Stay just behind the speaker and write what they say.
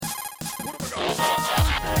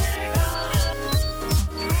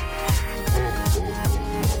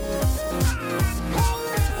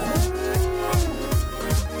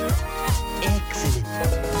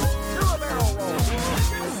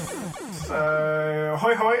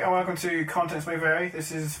Hoi hoi and welcome to Contents May Vary.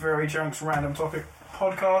 This is Very Junk's Random Topic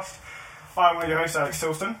Podcast. I'm one of your hosts, Alex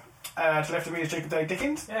Tilston. To the left of me is Jacob Day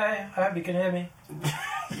Dickens. Yeah, I hope you can hear me.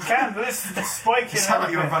 You can, but this spike in... It's not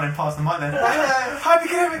like you were running past the mic then. Hi, you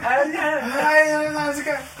can hear me. Hi, how's it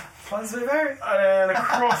going? Contents May Vary. And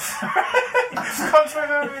across... Contents May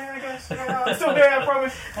Vary, I guess. Yeah, I'm still here, I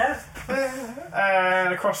promise. Yeah.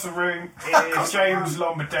 And across the room is James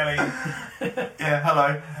Lombardelli. Yeah,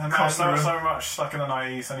 hello. A man not so much stuck in the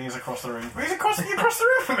 90s, and he's across the room. He's across the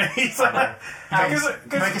room from me. He's I know.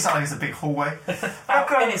 Make it sound like it's a big hallway. I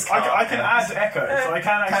can add echo, so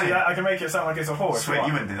I can make it sound like it's a hall. Sweet,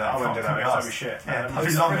 you wouldn't do that. I wouldn't do that. That'd be shit. Yeah,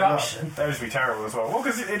 that would just be terrible as well. Well,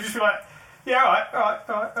 because it'd just be like, yeah, alright.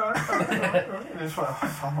 And it's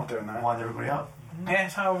like, I'm not doing that. Wind everybody up. Yeah,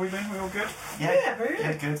 how have we been? We all good? Yeah, very good.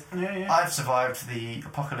 Yeah, good. Yeah. I've survived the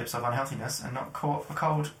apocalypse of unhealthiness and not caught a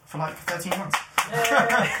cold for like 13 months.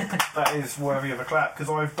 That is worthy of a clap, because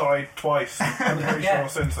I've died twice, I'm pretty sure,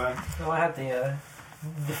 since then. Well, I had the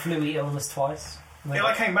flu-y illness twice. Yeah,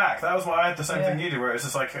 I came back. That was why I had the same thing you did, where it's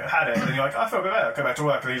just like, I had it, and then you're like, I feel a bit better, go back to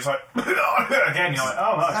work, and you're just like, again, you're like,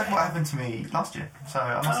 oh, nice. That's what happened to me last year. So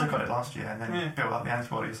I must have got it last year and then built up the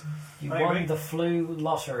antibodies. You won the flu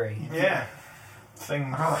lottery. Yeah.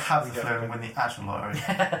 I'd rather have the flu and win the actual lottery,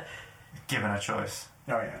 given a choice.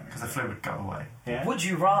 Oh, yeah. Because the flu would go away. Yeah. Would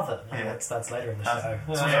you rather? No, Yeah. That's later in the show.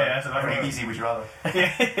 That's very easy, would you rather?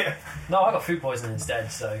 Yeah. No, I got food poisoning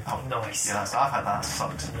instead, so nice. Yeah, I've had that. That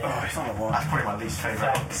sucks. Yeah. Oh, it's not the one. That's probably my least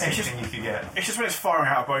favourite thing you could get. It's just when it's firing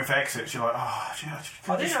out both exits, you're like, oh, gee,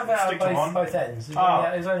 I didn't have it out both ends. It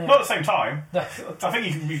was only not at the same time. No. I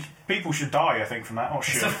think people should die, I think, from that. Or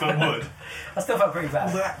should, but would. I still felt pretty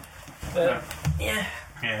bad. Yeah.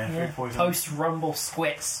 Yeah, food poisoning. Post-rumble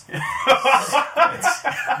squits. I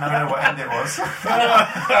don't know what end it was. It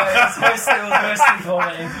was mostly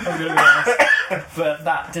vomiting, I'm going to be honest. But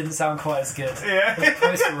that didn't sound quite as good. Yeah.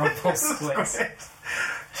 Post-rumble squits.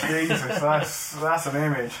 Jesus, that's an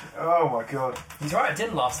image. Oh my god. He's right, it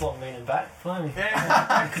didn't last long leaning back. Blimey.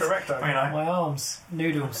 Yeah, correct though. My arms,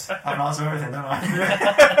 noodles. I can answer everything, don't I?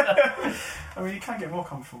 I mean, you can get more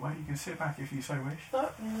comfortable, mate. You can sit back if you so wish.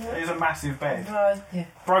 It is a massive bed. Yeah.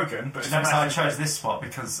 Broken, but it's Notice how I chose bed. this spot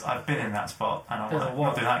because I've been in that spot and I'm There's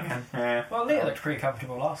not doing that again. Yeah. Well, Leah looked pretty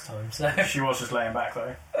comfortable last time, so... She was just laying back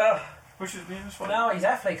though. Which is fine. No, he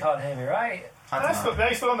definitely can't hear me, right?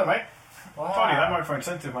 He's still on there, mate. Wow. Told you, that microphone's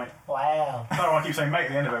sensitive, mate. Wow. I don't know why I keep saying mate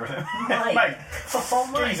at the end of everything. Mate. Mate. Oh,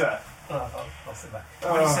 mate. Geezer. I'll sit back.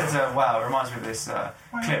 When he said wow, it reminds me of this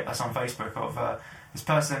clip that's on Facebook of this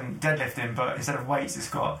person deadlifting, but instead of weights, it's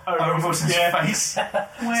got Owen Wilson's face saying,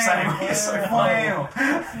 it's so funny. Wow.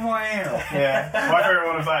 Yeah. My favourite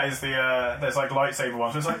one of that is there's like lightsaber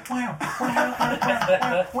ones. It's like, wow.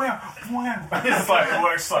 It's like, it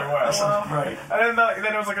works so well. Right. And then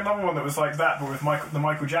there was like another one that was like that, but with the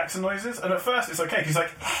Michael Jackson noises. And at first it's okay, because he's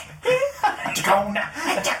like, and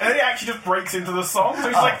then he actually just breaks into the song. So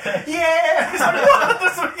he's like, yeah. It's like, what? That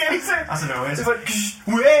doesn't make any sense. That's a bit weird. It's like,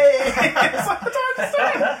 it's like, I don't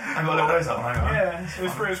understand. I've got to look those up. Yeah,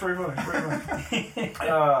 it's pretty funny.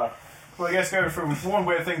 Well, I guess going from one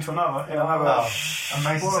weird thing to another in another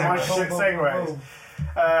amazing segues.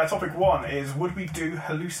 Topic 1 is, would we do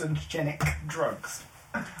hallucinogenic drugs?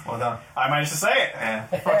 Well done. I managed to say it. Yeah.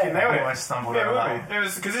 Fucking nailed it. I stumbled over that one. It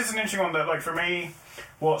was because it's an interesting one that, like, for me,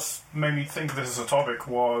 what's made me think of this as a topic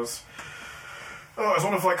was... Oh, it was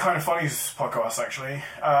one of like Kind of Funny's podcasts actually. They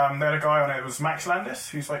had a guy on it. It was Max Landis,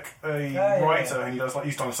 who's like a writer, and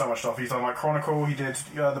he's done so much stuff. He's done like Chronicle. He did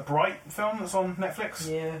the Bright film that's on Netflix.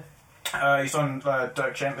 Yeah. He's done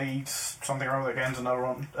Dirk Gently's Something Wrong with It Again's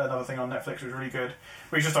another thing on Netflix, which was really good.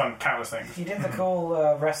 But he's just done countless things. He did the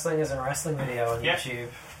cool Wrestling Isn't Wrestling video on YouTube.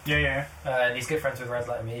 Yeah. And he's good friends with Red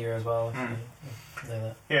Letter Media as well. You know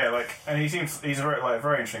that. Yeah, like, and he's a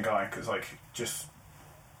very interesting guy because like just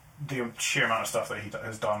the sheer amount of stuff that he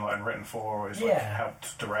has done like, and written for, or has like,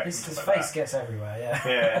 helped direct. His like face that. gets everywhere.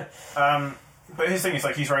 Yeah. Yeah. But his thing is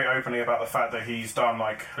like he's very openly about the fact that he's done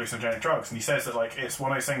like hallucinogenic drugs, and he says that like it's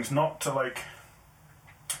one of those things not to like,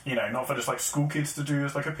 you know, not for just like school kids to do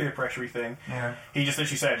as like a peer pressure thing. Yeah. He just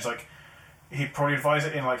literally said it's like he'd probably advise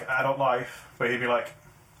it in like adult life, but he'd be like,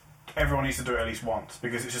 everyone needs to do it at least once,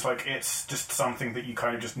 because it's just like it's just something that you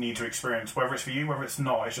kind of just need to experience, whether it's for you, whether it's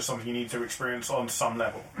not. It's just something you need to experience on some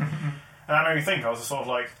level. And that made me think. I was just sort of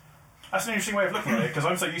like, that's an interesting way of looking at it, because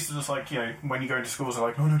I'm so used to just like, you know, when you go into schools, they're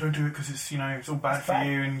like, no, don't do it because it's, you know, it's all bad for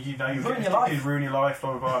you, and you know, you ruin your life,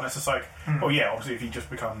 blah blah blah. And it's just like, well, yeah, obviously if you just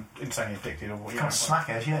become insanely addicted or what, you know,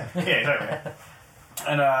 smackhead, yeah, totally.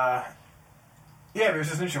 And yeah, but it was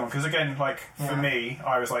just an interesting one because again, like for me,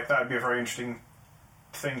 I was like, that would be a very interesting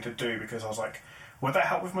thing to do because I was like, would that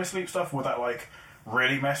help with my sleep stuff? Would that like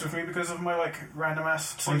really mess with me because of my like random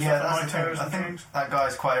ass sleep stuff at night terrors and things? That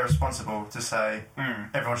guy's quite irresponsible to say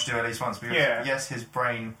everyone should do it at least once because yes, his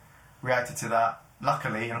brain reacted to that.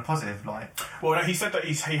 Luckily, in a positive light. Well, no, he said that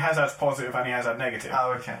he has had positive and he has had negative.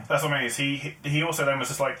 Oh, okay. That's what I mean. Is he also then was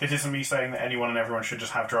just like, this isn't me saying that anyone and everyone should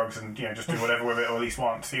just have drugs and just do whatever with it or at least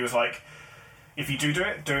once. He was like, if you do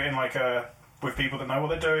it in like with people that know what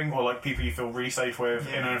they're doing or like people you feel really safe with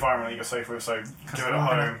in an environment that you're safe with. So do it at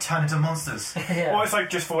home. Turn into monsters. Well, it's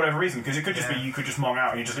like just for whatever reason because it could just be you could just mong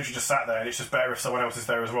out and you just literally just sat there and it's just better if someone else is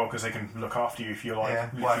there as well because they can look after you if you're like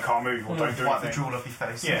if you can't move or don't do wipe anything. the drool off your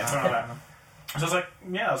face. Yeah, something like that. So I was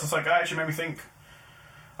like, it actually made me think.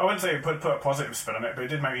 I wouldn't say it put a positive spin on it, but it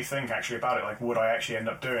did make me think actually about it. Like, would I actually end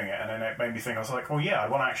up doing it? And then it made me think. I was like, well, yeah, I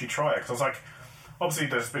want to actually try it because I was like, obviously,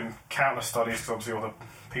 there's been countless studies because obviously all the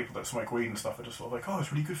people that smoke weed and stuff are just sort of like, oh,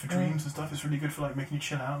 it's really good for dreams and stuff. It's really good for like making you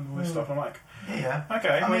chill out and all this stuff. And I'm like,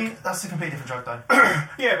 okay. I mean, that's a completely different drug, though.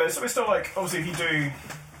 Yeah, but it's still like obviously if you do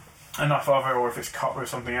enough of it, or if it's cut with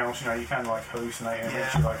something else, you can like hallucinate and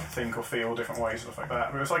makes you like think or feel different ways, stuff like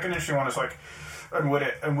that. But it's like an interesting one. It's like, and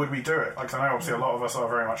would we do it? Like, I know obviously a lot of us are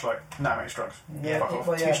very much like, nah, mate, it's drugs. Fuck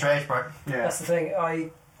off. Too strange, bro. Yeah, that's the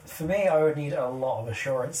thing. For me, I would need a lot of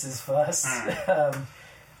assurances first,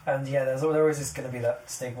 and there's always just going to be that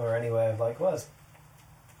stigma anyway of like, well, it's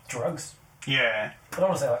drugs. Yeah. I don't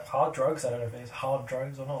want to say like hard drugs. I don't know if it's hard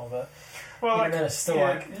drugs or not, but even then it's still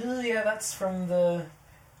that's from the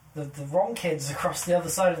wrong kids across the other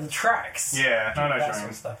side of the tracks. Yeah, no, that sort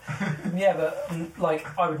of stuff. Yeah, but like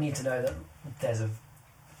I would need to know that there's a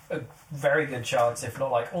very good chance, if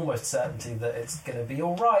not like almost certainty, that it's going to be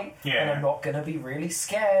all right, and I'm not going to be really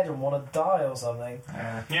scared and want to die or something.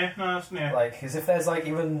 Like, because if there's like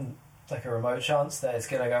even like a remote chance that it's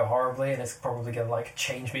going to go horribly and it's probably going to like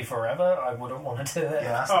change me forever, I wouldn't want to do it.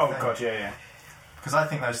 Yeah. Because I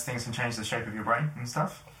think those things can change the shape of your brain and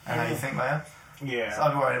stuff, and how you think they are. Yeah. So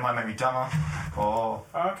I'd be worried it might make me dumber or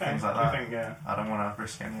things like that. I don't want to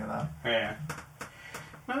risk any of that. Yeah.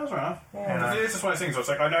 No, that's fair enough. Yeah. It's just one of those things where it's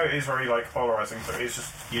like, I know it is very like polarising, but it's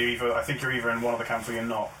just I think you're either in one of the camps or you're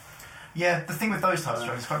not. Yeah, the thing with those types of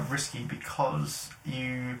drugs, it's quite risky because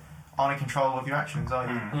you aren't in control of your actions, are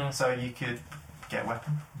you? So you could get a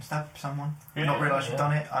weapon and stab someone, not realise you've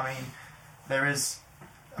done it. I mean,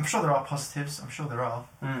 I'm sure there are positives. I'm sure there are.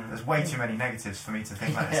 There's way too many negatives for me to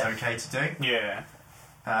think that it's okay to do. Yeah.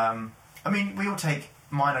 I mean, we all take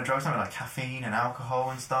minor drugs, something like caffeine and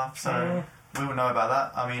alcohol and stuff, so we all know about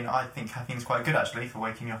that. I mean, I think caffeine's quite good, actually, for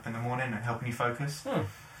waking you up in the morning and helping you focus.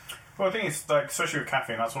 Well, I think it's, like, especially with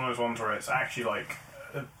caffeine, that's one of those ones where it's actually, like,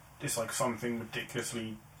 it's like something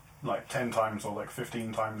ridiculously, like, 10 times or, like,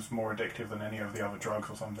 15 times more addictive than any of the other drugs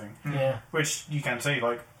or something. Yeah. Which you can see,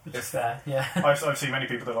 like... It's fair, yeah. I've seen many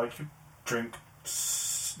people that, like, drink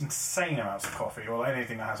insane amounts of coffee or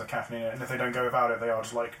anything that has a caffeine in it, and if they don't go without it, they are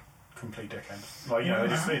just, like, complete dickheads. Like,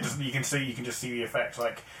 you can just see the effects,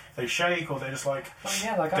 like, they shake or they're just, like,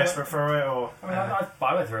 desperate for it, or... I mean,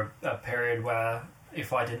 I went through a period where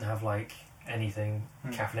if I didn't have, like, anything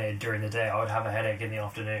caffeinated during the day, I would have a headache in the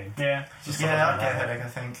afternoon. Yeah. I'd get a headache, I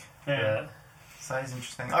think. Yeah. So it's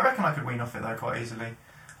interesting. I reckon I could wean off it, though, quite easily.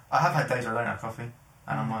 I have had days where I don't have coffee,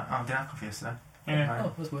 and I'm like, I didn't have coffee yesterday. Yeah.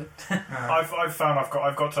 Oh, that's weird. I've found I've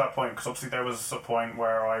got to that point, because obviously there was a point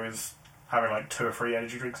where I was having like 2 or 3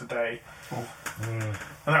 energy drinks a day, and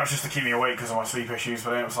that was just to keep me awake because of my sleep issues.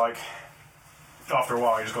 But then it was like, after a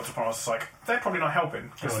while, I just got to the point where I was like, they're probably not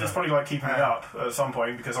helping. It's probably like keeping me up at some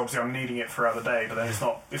point, because obviously I'm needing it throughout the day. But then it's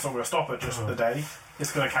not going to stop at just the day.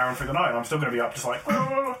 It's going to carry on through the night, and I'm still going to be up just like...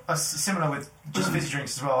 Similar with just fizzy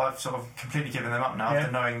drinks as well. I've sort of completely given them up now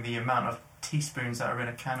after knowing the amount of teaspoons that are in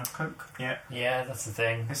a can of Coke. Yeah, that's the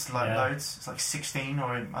thing. It's like loads. It's like 16,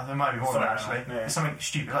 or it might be more than that, actually. It's something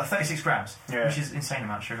stupid, like 36 grams, which is insane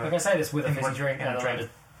amount of sugar. Like I say this with a fizzy drink and a load of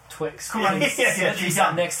Twix. Cool. You're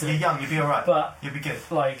young. Next to you're young. You'll be all right. But you'll be good.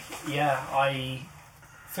 Like, I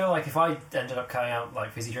feel like if I ended up cutting out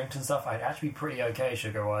like fizzy drinks and stuff, I'd actually be pretty okay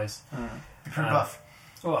sugar-wise. You're pretty buff.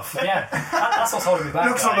 Well, yeah, that's what's holding me back.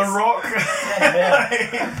 Looks guys. on the rock.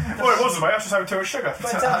 Yeah. Well, it wasn't, mate. I was just having too much sugar.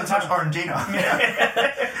 But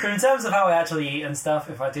in terms of how I actually eat and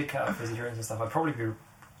stuff, if I did cut out fizzy drinks and stuff, I'd probably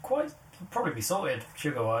be sorted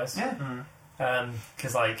sugar-wise. Yeah.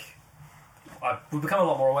 Because like we've become a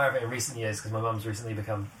lot more aware of it in recent years because my mum's recently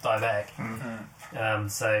become diabetic.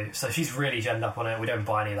 So she's really genned up on it. We don't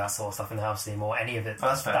buy any of that sort of stuff in the house anymore. Any of it,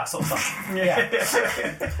 that sort of stuff. Yeah.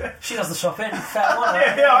 She does the shopping. Fair one.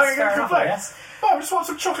 I ain't going to complain. Yes. Oh, I just want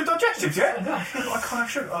some chocolate digestives, yeah? I can't have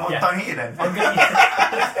sugar. Oh, don't eat it then.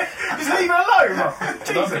 Just leave it alone.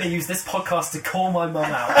 I'm going to use this podcast to call my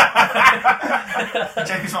mum out.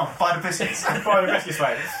 Jamie's mum, buy the biscuits. Buy the biscuits,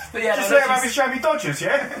 mate. But yeah, just let him have his Jamie Dodgers,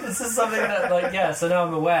 yeah? This is something that, so now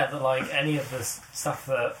I'm aware that, any of the stuff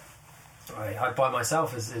that I buy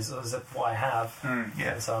myself is what I have.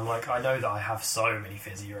 Yeah. And so I'm like, I know that I have so many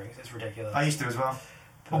fizzy drinks. It's ridiculous. I used to as well.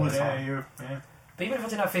 All the time. But even if I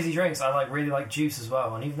didn't have fizzy drinks, I really like juice as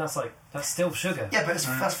well, and even that's still sugar. Yeah, but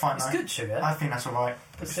that's fine. It's good sugar. I think that's alright.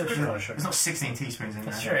 But still sugar. It's not 16 teaspoons in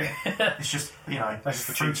there. That's true. It's just a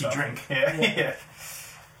fruity drink. Yeah.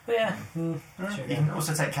 But yeah. You can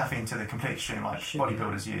also take caffeine to the complete extreme, like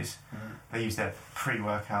bodybuilders use. They use their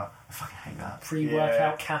pre-workout. I fucking hate that.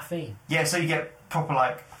 Pre-workout caffeine. Yeah, so you get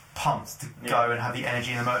proper pumped to go and have the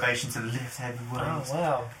energy and the motivation to lift heavy weights. Oh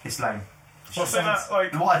wow. It's lame. Well, so that,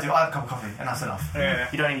 what I do, I have a cup of coffee and that's enough. Yeah.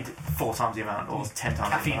 You don't need 4 times the amount or 10 times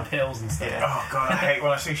caffeine the amount. pills and stuff. Yeah. Oh god, I hate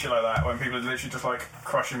when I see shit like that, when people are literally just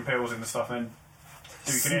crushing pills into stuff and then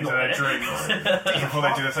duking it into their drinks before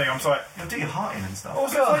they do the thing. I'm just like, you'll do your heart in and stuff.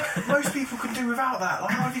 Also, most people can do without that.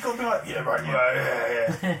 How have you got to be like, yeah.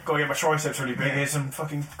 Got to get my triceps really big. Here's some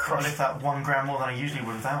fucking crush. I lift that 1 gram more than I usually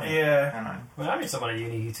would without it. Yeah. I know. Well, I knew someone at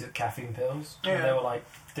uni who took caffeine pills. Yeah. And they were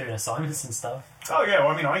doing assignments and stuff. Oh yeah, well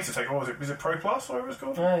I mean I used to take, what was it? Was it Pro Plus or whatever it's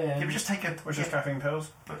called? Oh yeah. Yeah, but just take it. Which is caffeine pills.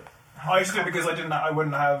 But I used to do it because I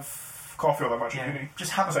wouldn't have coffee all that much at uni.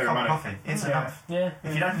 Just have a cup of coffee. It's enough. Yeah.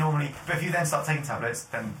 If you don't normally, but if you then start taking tablets,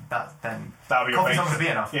 then that'll be coffee's not going to be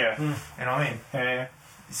enough. Yeah. You know what I mean? Yeah.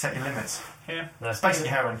 You set your limits. Yeah. No, it's basically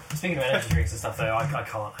heroin. Speaking of energy drinks and stuff, though, I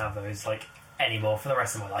can't have those anymore for the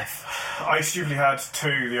rest of my life. I stupidly had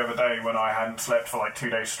 2 the other day when I hadn't slept for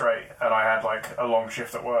 2 days straight, and I had a long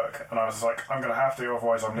shift at work, and I was like, I'm going to have to,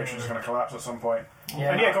 otherwise I'm literally just going to collapse at some point.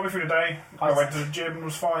 Yeah. And got me through the day. I went to the gym and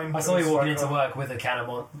was fine. I saw you walking into work with a can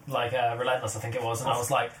of Relentless, I think it was, and I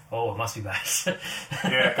was like, oh, it must be bad.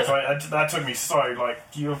 Yeah, because that took me so,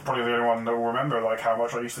 you're probably the only one that will remember how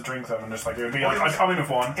much I used to drink them, and just it would be I'd come in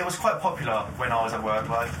with one. It was quite popular when I was at work,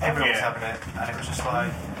 everyone was having it, and it was just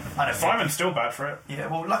I don't Simon's still bad for it. Yeah,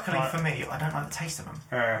 well luckily for me, I don't like the taste of them.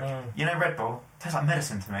 Yeah. You know Red Bull? Tastes like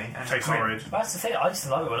medicine to me. And tastes horrid. That's the thing, I used to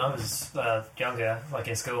love it when I was younger,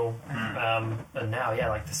 in school. And now,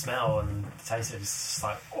 the smell and the taste of it is just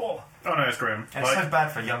oh no, it's grim. And it's so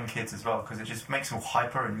bad for young kids as well, because it just makes them all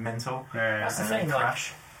hyper and mental. Yeah. That's the thing,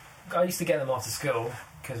 crash. I used to get them after school,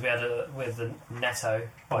 because we had with the Netto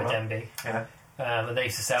by Denby. Yeah. And they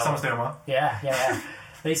used to sell... Someone's doing well. Yeah.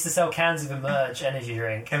 They used to sell cans of Emerge energy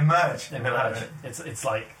drink. Emerge. It's it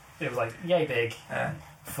was yay big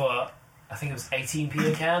for, I think it was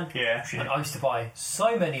 18p a can. Yeah. And I used to buy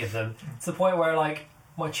so many of them to the point where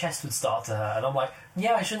my chest would start to hurt, and I'm like,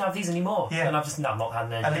 I shouldn't have these anymore. Yeah. And I've not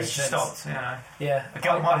had any. At least you stopped. Yeah.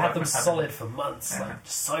 I had them solid for months. Yeah.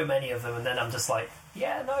 Just so many of them, and then I'm just no,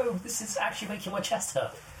 this is actually making my chest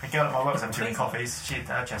hurt. A girl at my work was having 2 many coffees. She had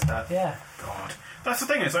her chest hurt. Yeah. God. That's the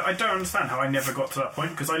thing is, I don't understand how I never got to that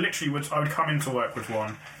point, because I literally I would come into work with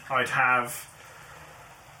one. I'd have...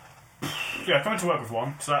 Yeah, come into work with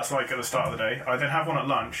one, so that's at the start of the day. I'd then have one at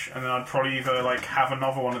lunch, and then I'd probably either have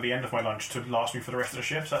another one at the end of my lunch to last me for the rest of the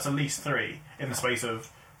shift. So that's at least 3 in the space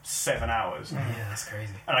of 7 hours. Yeah, that's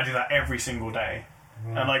crazy. And I did that every single day.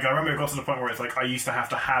 And I remember it got to the point where it's I used to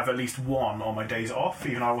have at least one on my days off,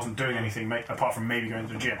 even though I wasn't doing anything apart from maybe going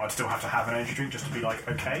to the gym. I'd still have to have an energy drink just to be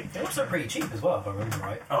okay. They're also pretty cheap as well, if I remember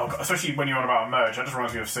right. Oh, God, especially when you're on about Merge, that just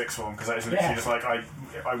reminds me of Sixth Form, because that is literally just I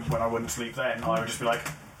when I wouldn't sleep then, I would just be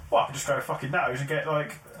I could just go to fucking Nando's and get a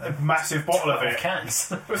massive bottle of it.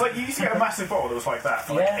 Cans. It was you used to get a massive bottle that was that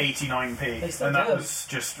for 89p, and that was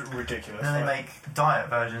just ridiculous. And then they make diet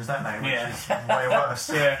versions, don't they? Which is way worse.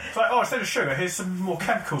 Yeah. It's instead of sugar, here's some more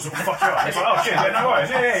chemicals that will fuck you up. It's oh shit, no worries.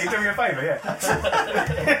 Yeah, you're doing me a favour,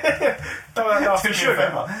 Don't let that after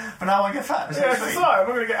sugar. But now I get fat. Yeah, it's I'm not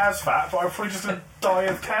going to get as fat, but I'll probably just die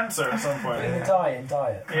of cancer at some point. You're going to die in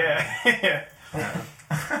diet. Yeah.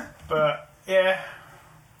 But, yeah.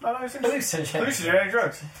 Hallucinogenic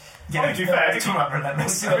drugs. Yeah, to be fair, if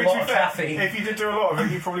you did do a lot of it,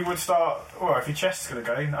 you probably would start. Well, if your chest's going to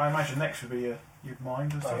go, I imagine next would be your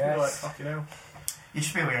mind and stuff. You'd be fucking hell. You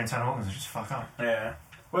just feel your internal organs will just fuck up. Yeah.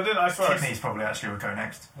 Well, then I suppose kidneys probably actually would go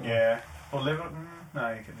next. Yeah. Or liver. No,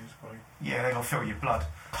 your kidneys probably. Yeah, they're gonna fill your blood.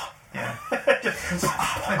 Yeah. No! It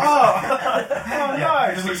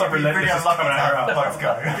just looks like Relentless is coming out. Both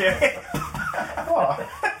go. Yeah. What?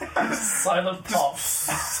 Silent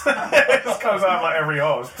pops. It just comes out like every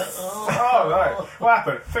horse. Oh no! What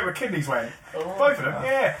happened? I think my kidneys went. Both of them.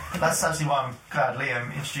 Yeah. That's actually why I'm glad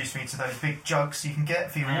Liam introduced me to those big jugs you can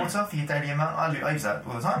get for your water for your daily amount. I use that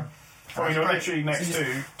all the time. I mean, you're literally next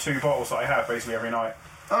to 2 bottles that I have basically every night.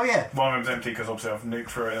 Oh yeah. One of them's empty because obviously I've nuked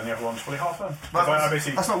through it, and the other one's fully half done. Well,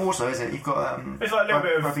 that's not water, is it? You've got it's like a little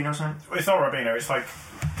bit of Ribena or something. It's not Ribena. It's like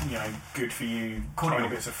good for you, tiny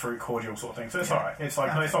bits of fruit cordial sort of thing. So it's alright. It's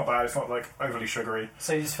like no, it's not bad. It's not like overly sugary.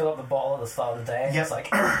 So you just fill up the bottle at the start of the day. And it's like,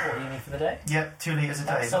 what do you need for the day? Yep, 2 litres a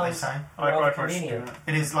day. Is what they say. I convenient.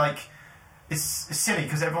 It is like it's silly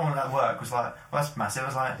because everyone at work was like, "Well, that's massive." I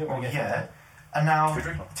was like, "Well, yeah." And now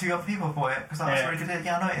 2 other people have bought it because that's really good.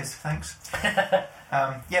 Yeah, I know it is. Thanks.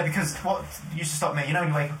 Yeah, because what used to stop me, when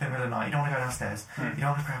you wake up in the middle of the night, you don't want to go downstairs. You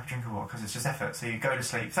don't want to grab a drink of water because it's just effort. So you go to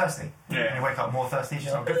sleep thirsty. Yeah. And you wake up more thirsty. It's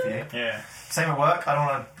just not good for you. Yeah. Same at work. I don't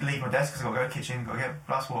want to leave my desk because I've got to go to the kitchen, got to get a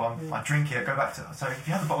glass of water. I drink it, go back to it. So if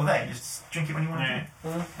you have the bottle there, you just drink it when you want to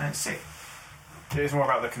drink. And it's sick. It's more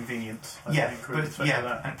about the convenience. And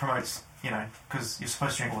it promotes, because you're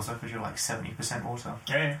supposed to drink water because you're like 70% water.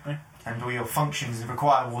 Yeah. And all your functions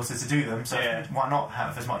require water to do them, so why not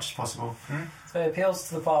have as much as possible? So it appeals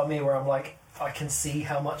to the part of me where I'm like, I can see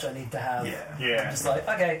how much I need to have. Yeah. I'm just like,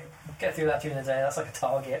 okay, get through that during the day. That's like a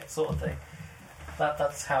target sort of thing.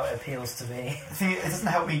 That's how it appeals to me. The thing, it doesn't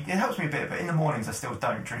help me. It helps me a bit, but in the mornings I still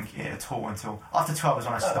don't drink it at all until after 12 is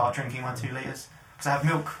when I start drinking my 2 litres. Because I have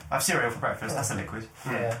milk, I have cereal for breakfast. That's a liquid.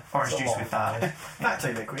 Yeah. Orange juice with that. That's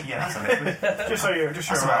a liquid. Yeah, that's a liquid. Just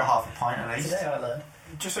that's about half a pint at least. Today I learned.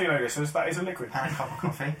 Just so you know, listeners, that is a liquid. And a cup of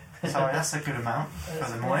coffee. So that's a good amount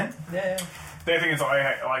for the morning. Yeah. The other thing is that I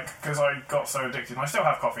hate, because I got so addicted, and I still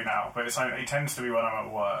have coffee now, but it tends to be when I'm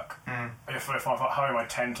at work. If I'm at home, I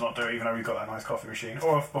tend to not do it, even though we've got that nice coffee machine.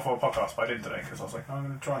 Or before a podcast, but I didn't today, because I was like, I'm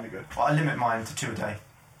going to try and do good. Well, I limit mine to 2 a day.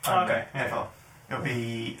 Okay. Yeah. It'll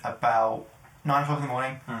be about 9 o'clock in the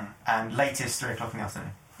morning, and latest 3 o'clock in the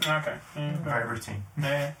afternoon. Okay. Very routine.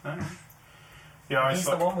 Yeah, He's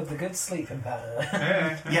the one with the good sleeping pattern.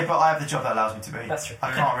 Yeah, but I have the job that allows me to be. That's true.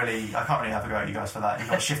 I can't really have a go at you guys for that. You've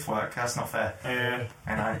got shift work. That's not fair.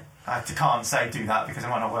 Yeah. I can't say do that because it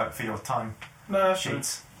might not work for your time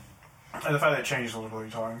sheets. And the fact that it changes all the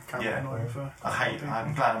time can be annoying for.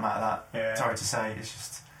 I'm glad I'm out of that. Yeah. Sorry to say, it's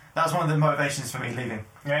just that was one of the motivations for me leaving.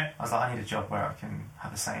 Yeah. I was like, I need a job where I can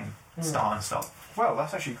have the same start and stop. Well,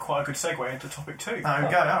 that's actually quite a good segue into topic 2. There we go. All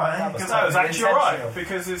right. That was actually alright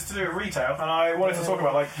because it's to do with retail, and I wanted to talk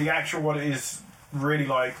about the actual what it is really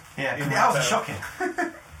like. Yeah, that was shocking.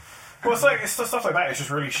 Well, it's stuff like that. It's just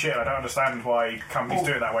really shit. I don't understand why companies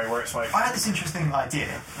do it that way. Where it's like I had this interesting idea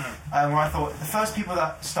where I thought the first people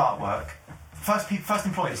that start work, first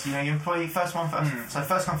employees. You employee first one first. So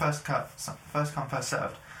first come first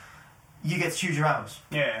served. You get to choose your hours.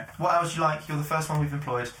 Yeah. What hours do you like? You're the first one we've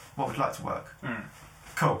employed. What would you like to work?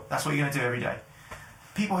 Cool. That's what you're going to do every day.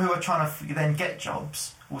 People who are trying to then get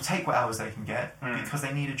jobs will take what hours they can get because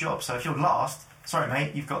they need a job. So if you're last, sorry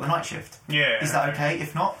mate, you've got the night shift. Yeah. Is that okay?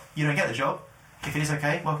 If not, you don't get the job. If it is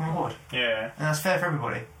okay, welcome aboard. Yeah. And that's fair for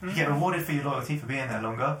everybody. You get rewarded for your loyalty for being there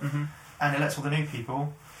longer, and it lets all the new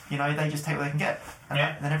people, they just take what they can get, and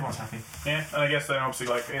then everyone's happy. Yeah, and I guess then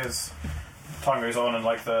obviously as time goes on and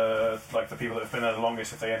the people that have been there the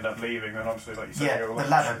longest, if they end up leaving, then obviously you said, the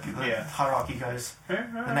ladder, the hierarchy goes.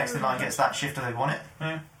 The next in line gets that shift if they want it.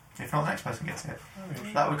 Yeah. If not, the next person gets it.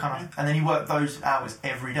 That would and then you work those hours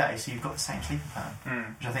every day, so you've got the same sleeping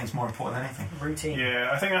pattern, which I think is more important than anything. Routine.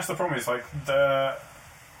 Yeah, I think that's the problem. Is the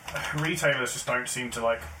retailers just don't seem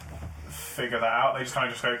to figure that out. They just kind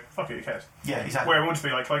of just go, fuck it, who cares? Yeah, exactly. Where it wants to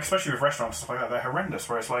be especially with restaurants and stuff like that, they're horrendous.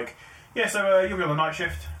 Where it's so you'll be on the night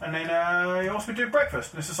shift, and then you'll also be doing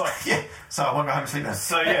breakfast. And it's just yeah, so I won't go home and sleep then.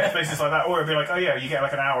 So yeah, it's basically like that. Or it'd be you get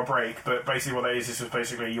an hour break, but basically what that is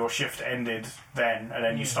basically your shift ended then, and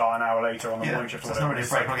then you start an hour later on the morning shift. So it's not really a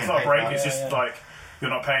break. It's not a break. It's just you're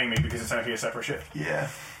not paying me because it's technically a separate shift. Yeah,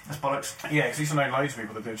 that's bollocks. Yeah, because I used to know loads of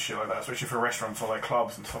people that did shit like that, especially for restaurants or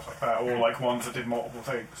clubs and stuff like that, or ones that did multiple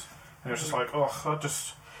things. And it was just I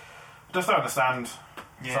just don't understand.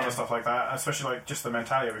 Some of the stuff like that, especially just the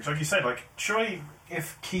mentality of it. Like you said, surely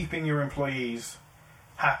if keeping your employees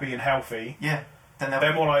happy and healthy, then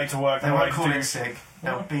they're more likely to work. They won't call in sick.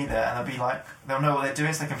 They'll be there and they'll be they'll know what they're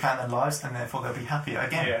doing, so they can plan their lives, and therefore they'll be happier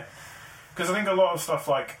again. Yeah, because I think a lot of stuff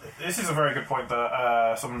this is a very good point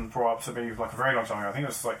that someone brought up to me a very long time ago. I think it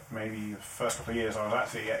was maybe the first couple of years I was at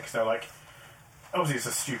CEX. Because they're obviously it's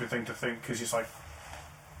a stupid thing to think because it's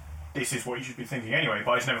this is what you should be thinking anyway,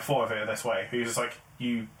 but I just never thought of it this way. Because it's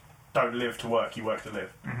you don't live to work, you work to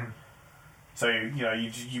live. So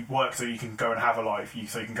you work so you can go and have a life.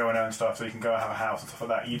 So you can go and earn stuff. So you can go and have a house and stuff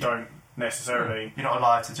like that. You don't necessarily. You're not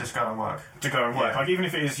alive to just go and work. Like even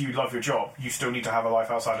if it is you love your job, you still need to have a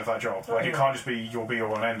life outside of that job. Like it can't just be your be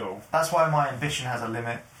all and end all. That's why my ambition has a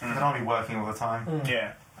limit. I don't want to be working all the time.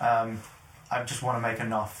 Yeah. I just want to make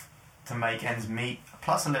enough to make ends meet,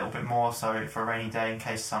 plus a little bit more so for a rainy day in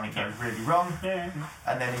case something goes really wrong. Yeah.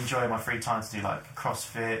 And then enjoy my free time to do like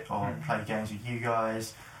CrossFit or play games with you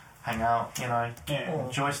guys, hang out,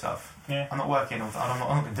 enjoy stuff. Yeah. I'm not working, I'm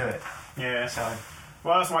not going to do it. Yeah. So.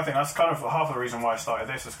 Well, that's my thing. That's kind of half of the reason why I started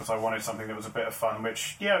this, is because I wanted something that was a bit of fun,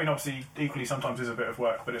 which, obviously, equally sometimes is a bit of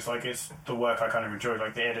work, but it's the work I kind of enjoy,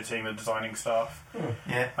 like the editing, the designing stuff,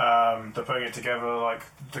 the putting it together, like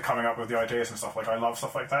the coming up with the ideas and stuff. Like, I love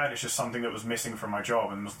stuff like that, and it's just something that was missing from my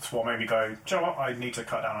job, and it's what made me go, do you know what, I need to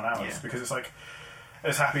cut down on hours, because it's like,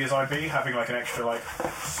 as happy as I'd be having like an extra like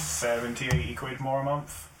 70, 80 quid more a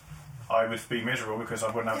month, I would be miserable because I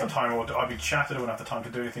wouldn't have the time, or I'd be shattered, I wouldn't have the time to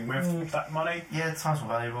do anything with that money. Yeah, time's more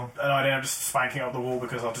valuable. And I'd end up just spanking up the wall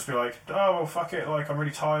because I'll just be like, oh, well, fuck it, like, I'm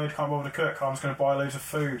really tired, can't bother to cook, I'm just going to buy loads of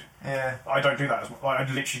food. Yeah. I don't do that. I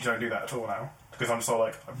literally don't do that at all now. Because I'm so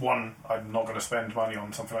like, one, I'm not going to spend money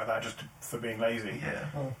on something like that just for being lazy. Yeah.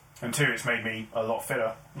 And two, it's made me a lot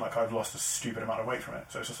fitter. Like, I've lost a stupid amount of weight from it.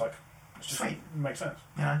 So it's just like, it just makes sense.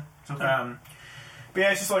 Yeah. It's all good. But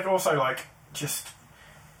yeah, it's just like, also like, just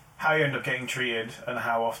how you end up getting treated and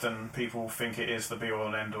how often people think it is the be all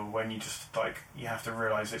and end all, when you just like, you have to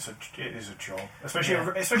realise it is a job,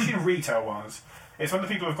 especially in retail ones. It's when the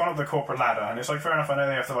people have gone up the corporate ladder, and it's like, fair enough, I know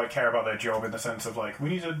they have to like care about their job in the sense of like, we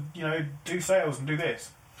need to do sales and do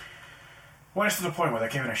this. When it's to the point where they're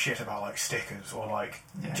giving a shit about like stickers or like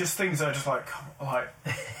just things that are just like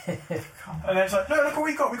and then it's like, no, look what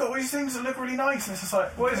we got all these things that look really nice, and it's just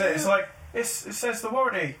like, what is it? It's like, it says the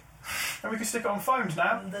warranty. And we can stick it on phones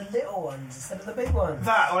now. The little ones instead of the big ones.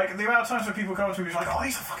 That, like, the amount of times when people come up to me and be like, oh,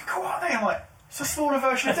 these are fucking cool, aren't they? I'm like, it's a smaller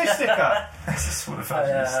version of this sticker. It's a smaller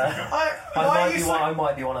version of this sticker. I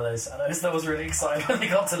might be one of those sellers that was really excited when they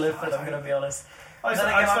got to live with, I'm going to be honest. Then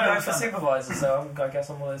again, I'm going for supervisor, so I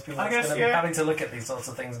guess I'm one of those people that's going to be having to look at these sorts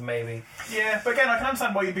of things, maybe. Yeah, but again, I can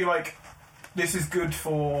understand why you'd be like, this is good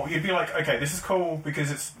for... You'd be like, okay, this is cool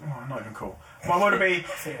because it's... Oh, not even cool. My word would be,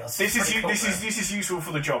 this is useful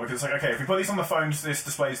for the job, because it's like, okay, if we put these on the phones, this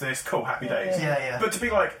displays this, cool, happy days. Yeah. But to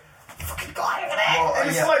be like, fucking guy over there,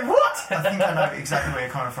 it's like, what? I think I know exactly where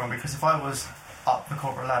you're coming from, because if I was up the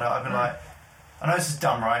corporate ladder, I'd be like, I know this is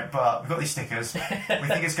dumb, right, but we've got these stickers, we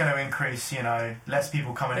think it's going to increase, less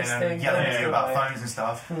people coming in and yelling at you about phones and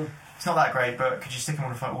stuff. It's not that great, but could you stick them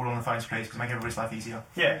all on the phones, please, because make everybody's life easier.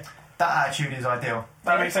 Yeah. That attitude is ideal.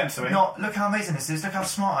 That makes sense to me. Not, look how amazing this is, look how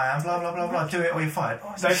smart I am, blah, blah, blah, blah, do it or you're fired.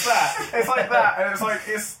 So it's that. It's like that. And it's like,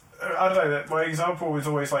 I don't know, my example is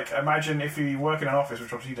always like, imagine if you work in an office,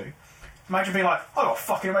 which obviously you do, imagine being like, I got a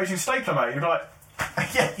fucking amazing stapler, mate. You'd be like,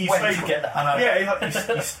 when did you get that? I know. Yeah,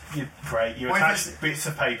 you're great. You attach bits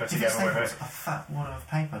of paper together with it. A fat wad of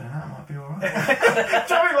paper, then that might be alright. Do you know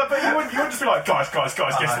what I mean? Like, but you wouldn't just be like, guys,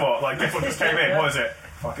 guess what? Like, guess what just came in? What is it?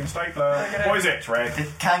 Fucking stapler. What is it? It's red. It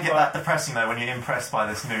can get that depressing though when you're impressed by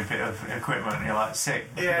this new bit of equipment and you're like,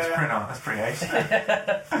 sick, this printer, that's pretty ace.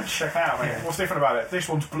 Check out, mate. What's different about it? This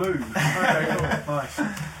one's blue. Okay, cool. Nice.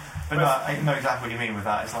 But no, I know exactly what you mean with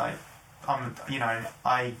that. It's like, I'm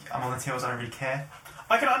on the tills, I don't really care.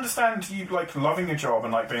 I can understand you like loving your job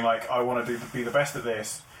and like being like, I want to be the best at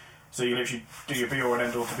this. So you literally do your be all and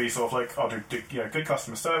end all to be sort of like, I'll do good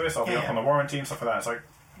customer service, I'll be up on the warranty and stuff like that. It's like,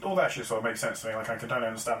 all that shit sort of makes sense to me. Like, I can totally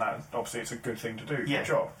understand that. Obviously, it's a good thing to do. Good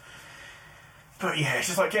job. But yeah, it's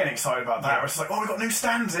just like getting excited about that. Where it's like, oh, we've got new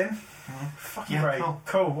stands in. Fucking great.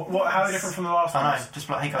 Cool. What? How are they different from the last one? I know. Just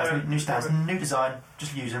like, hey guys, new stands, new design.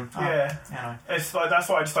 Just use them. It's like, that's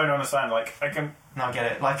what I just don't understand. Like, I can. No, I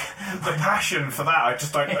get it. Like the passion for that, I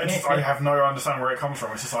just don't. I have no understanding where it comes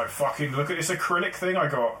from. It's just like, fucking look at this acrylic thing I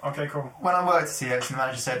got. Okay, cool. When I worked at CX, the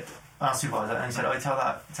manager said, our supervisor, and he said, "Oh, tell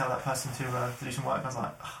that person to do some work." I was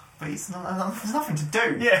like, oh, but there's nothing to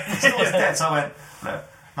do. Yeah, it's not dead. So I went, look,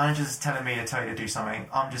 manager's telling me to tell you to do something.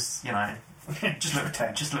 I'm just,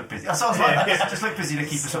 just look busy. So I was like, just look busy to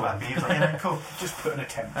keep us all happy. He was like, cool. Just put an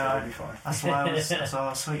attempt. It'll be fine. That's why I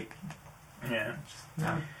was sweet. Yeah.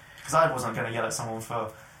 Because I wasn't going to yell at someone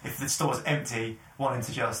for, if the store was empty, wanting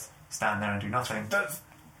to just stand there and do nothing.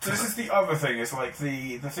 This is the other thing. It's like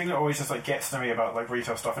the thing that always just like gets to me about like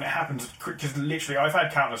retail stuff, and it happens because literally I've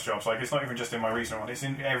had countless jobs. Like, it's not even just in my recent one; it's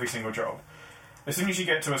in every single job. as soon as you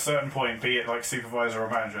get to a certain point, be it like supervisor or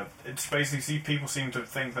manager, it's basically people seem to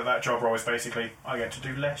think that job role is basically I get to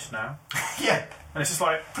do less now. Yeah. And it's just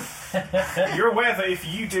like you're aware that if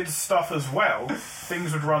you did stuff as well,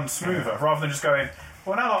 things would run smoother rather than just going.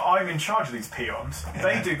 Well, now that I'm in charge of these peons,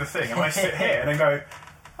 they do the thing, and I sit here and then go,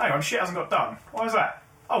 hang on, shit hasn't got done. Why is that?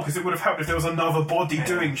 Oh, because it would have helped if there was another body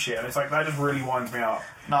doing shit. And it's like, that just really winds me up.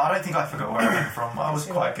 No, I don't think I forgot where I came from. I was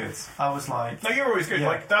quite good. I was like... No, you're always good. Yeah.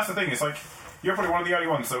 Like, that's the thing. It's like, you're probably one of the only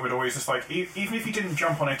ones that would always just like, even if you didn't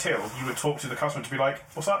jump on a till, you would talk to the customer to be like,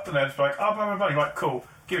 what's up? And they'd be like, oh, blah, blah, blah. You're like, cool,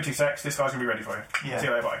 give it 2 secs, this guy's going to be ready for you. Yeah. See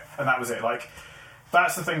you later, bye. And that was it. Like,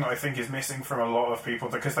 that's the thing that I think is missing from a lot of people,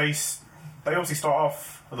 because they obviously start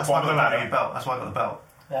off at the bottom of the ladder. That's why I got the belt.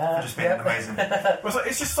 For just being amazing.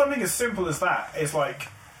 It's just something as simple as that. It's like,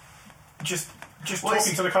 just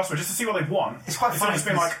talking to the customer just to see what they want. It's quite funny. It's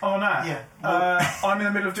been like, oh nah, I'm in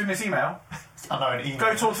the middle of doing this email. I know an email.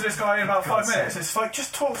 Go talk to this guy in about 5 minutes. It's like,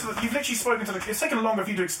 just talk to the... You've literally spoken to the... It's taken longer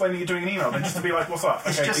for you to explain that you're doing an email than just to be like, what's up?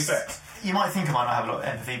 Okay, 2 secs. You might think I might not have a lot of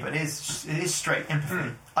empathy, but it is straight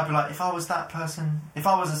empathy. I'd be like, if I was that person, if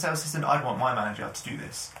I was a sales assistant, I'd want my manager to do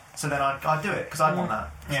this. So then I'd do it, because I'd want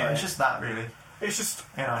that. Yeah. So it's just that, really. It's just...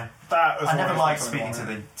 That I never liked speaking to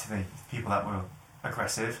the people that were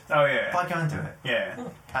aggressive. Oh, yeah. But I'd go and do it. Yeah. And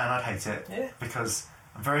I'd hate it. Yeah. Because...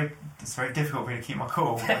 it's very difficult for me to keep my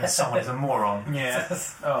cool when someone is a moron. Yeah.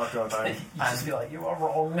 Oh god, you just be like, you are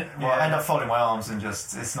wrong. Well, I end up folding my arms and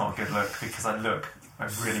it's not a good look, because I look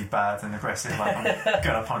really bad and aggressive, like I'm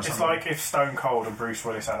gonna punch It's someone. like if Stone Cold and Bruce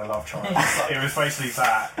Willis had a love child. It was basically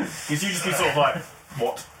that. Because you just be sort of like,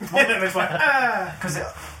 what? And it's like, because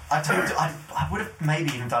I would have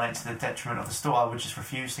maybe even done it to the detriment of the store. I would just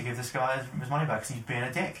refuse to give this guy his money back because he's being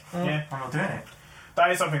a dick. Yeah. I'm not doing it.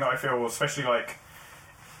 That is something that I feel, especially like,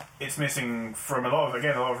 it's missing from a lot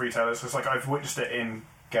of retailers. It's like I've witnessed it in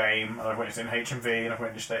game, and I've witnessed it in HMV, and I've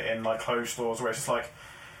witnessed it in like clothes stores, where it's just like,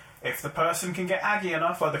 if the person can get aggy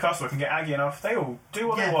enough, like the customer can get aggy enough, they will do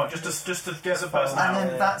what they want just to get the person out.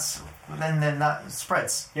 And then that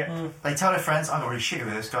spreads. Yeah. They tell their friends, I got really shitty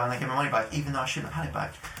with this guy, and they give my money back, even though I shouldn't have had it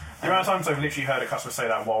back. The amount of times I've literally heard a customer say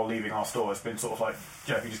that while leaving our store has been sort of like,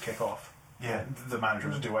 if you just kick off. Yeah. The manager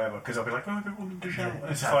will just do whatever, because they'll be like, oh, I don't want to do shit.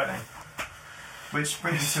 It's exactly. just like... Which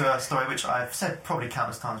brings me to a story which I've said probably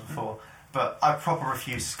countless times before, but I proper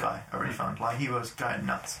refused this guy a refund. Like, he was going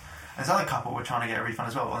nuts. And this other couple were trying to get a refund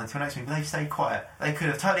as well, wanted to next to me, but they stayed quiet. They could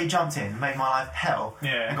have totally jumped in, made my life hell,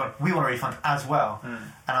 and gone, we want a refund as well.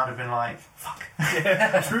 And I'd have been like, fuck.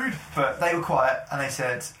 Yeah, that's rude. But they were quiet, and they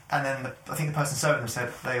said, and then I think the person serving them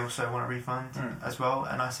said they also want a refund as well.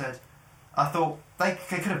 And I said, I thought they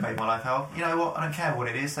could have made my life hell. You know what? I don't care what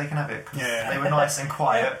it is. They can have it. They were nice and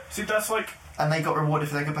quiet. See, that's like... And they got rewarded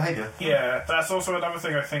for their good behaviour. Yeah, that's also another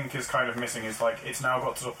thing I think is kind of missing, is like, it's now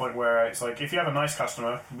got to the point where it's like, if you have a nice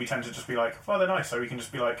customer, we tend to just be like, well, they're nice, so we can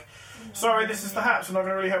just be like, sorry, this is the Haps, we're not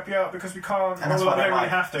going to really help you out because we can't, and that's why we don't really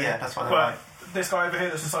have to. Yeah, that's why they like. This guy over here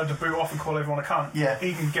that's decided to boot off and call everyone a cunt,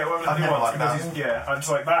 he can get whatever he wants. I'm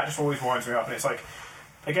just like, that just always winds me up, and it's like,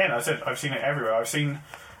 again, I've seen it everywhere. I've seen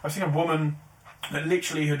a woman that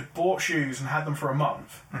literally had bought shoes and had them for a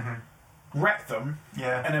month, wrecked them,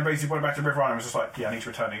 and then basically went back to River Island and was just like, I need to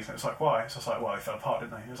return these. And it's like, why? It's just like, well, they fell apart,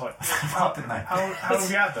 didn't they? It was like, how long have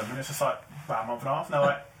you had them? And it's just like, about a month and a half. And they're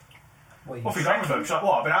like, what have you done with them? She's like,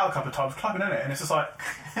 well, I've been out a couple of times clubbing in it. And it's just like,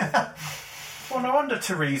 well, no wonder,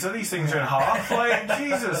 Teresa, these things are in half. Like,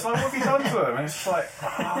 Jesus, like, what have you done to them? And it's just like,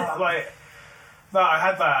 that, I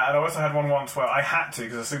had that, and I also had one once where I had to,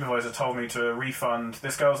 because the supervisor told me to refund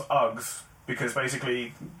this girl's Uggs, because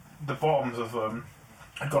basically the bottoms of them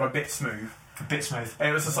had got a bit smooth. And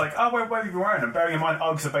it was just like, oh, where have you been wearing them? Bearing in mind,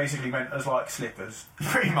 Uggs are basically meant as like slippers.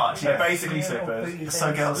 Pretty much, They're basically slippers.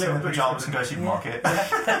 So girls in pyjamas can go to the supermarket.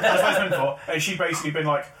 That's what it's meant for. And she'd basically been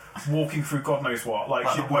like walking through God knows what. Like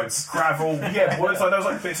she'd woods. Gravel. Yeah, woods. Like there was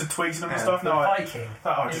like bits of twigs in them and stuff. No, hiking.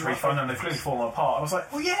 I'll just refund them. They've clearly fallen apart. I was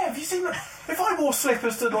like, well, yeah, have you seen that? If I wore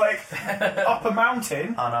slippers to like up a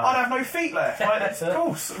mountain, I'd have no feet left. Like, of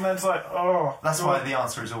course. And then it's like, oh. That's why the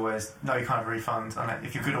answer is always no, you can't have a refund.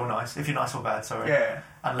 If you're good or nice. If you're nice or bad, sorry. Yeah.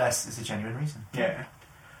 Unless it's a genuine reason. Yeah.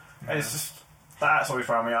 It's just, that's always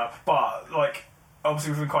wound me up. But, like,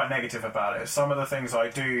 obviously we've been quite negative about it. Some of the things I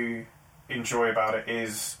do enjoy about it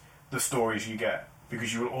is the stories you get.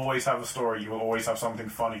 Because you will always have a story, you will always have something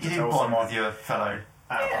funny to tell someone. With your fellow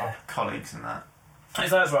colleagues and that.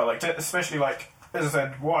 It's that as well, like, especially, like, as I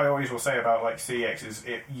said, what I always will say about, like, CEX is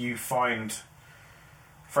you find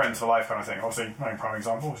friends for life kind of thing. Obviously, my prime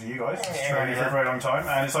example was you guys. It's true for a very long time.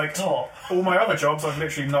 And it's like, all my other jobs, I've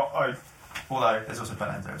literally not... Although there's also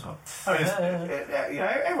bell ends there as well. I mean,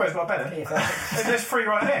 everywhere's got a bell end. There's free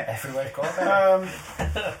right here. Everywhere's got a bell end.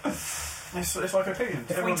 It's like a pigeon.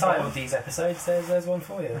 If we titled these episodes, there's one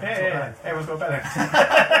for you. Yeah. Everyone's got a bell end.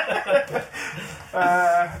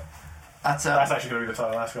 That's actually going to be the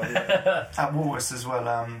title. That's good. At Woolworths as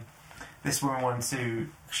well, this woman wanted to...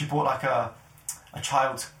 She bought like a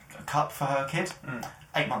child's cup for her kid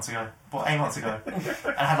 8 months ago. Bought 8 months ago. And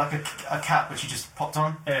had like a cap which she just popped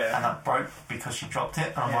on. Yeah. And that broke because she dropped it.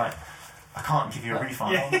 And I'm like, I can't give you a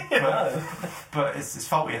refund. But it's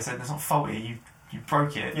faulty. I said, it's not faulty. You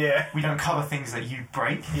broke it. Yeah. We don't cover things that you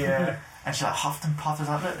break. Yeah. And she like huffed and puffed. I was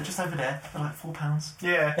like, look, they're just over there. They're like £4.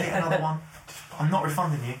 Yeah. Get another one. I'm not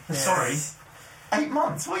refunding you. Yeah. Sorry. 8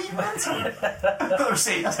 months? What are you mental? Got the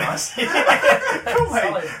receipt, that's nice. Cool,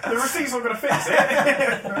 mate. The receipt's not going to fix it.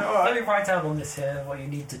 Let me write down on this here what you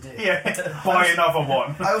need to do. Yeah, buy another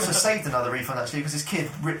one. I also saved another refund actually because this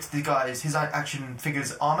kid ripped his action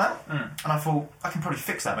figure's arm out, and I thought I can probably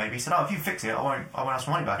fix that maybe. He said, "Oh, if you fix it, I won't ask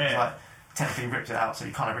for money back." It's like technically ripped it out, so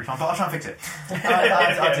you can't have a refund, but I'll try and fix it.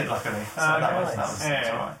 I did luckily, so that was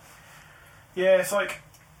alright. Yeah, it's like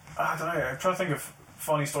I don't know. I'm trying to think of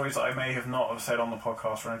funny stories that I may have not have said on the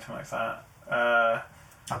podcast or anything like that.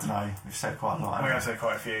 I don't know. We've said quite a lot. We're going to say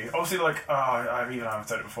quite a few. Obviously, like I've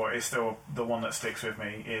said it before. It's still the one that sticks with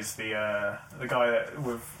me. Is the guy that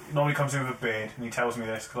normally comes in with a beard, and he tells me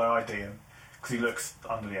this because I ID him because he looks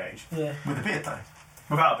under the age. Yeah. With a beard though.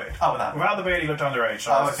 Without a beard. Oh, without the beard, he looked underage.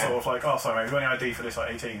 So I was okay. sort of like, oh, sorry, mate, have you got any ID for this? Like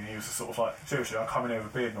 18, and he was just sort of like, seriously, I come in here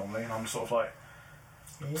with a beard normally, and I'm just sort of like.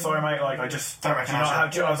 Sorry, mate. Like, I just don't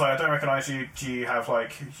recognise you. I was like, I don't recognise you. Do you have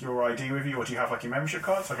like your ID with you, or do you have like your membership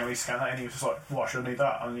card? So I can at least scan that. And he was just like, "What? I should need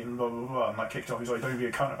that." And blah blah blah. And like kicked off. He's like, "Don't be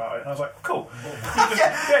a cunt about it." And I was like, "Cool."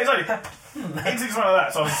 Yeah, he's like, something like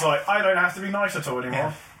that. So I was just like, I don't have to be nice at all anymore.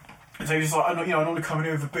 Yeah. And so he's just like, I normally come in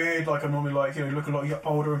here with a beard. Like, I'm normally like, look a lot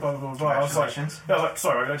older and blah blah blah blah. I was like,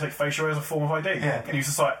 sorry, I'm going to take facial as a form of ID. Yeah. And he was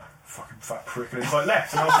just like. Fucking fat prick, and he's like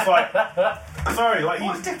left, and I was just like, sorry, like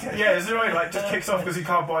what a dickhead. Yeah, it's right, like just kicks off because he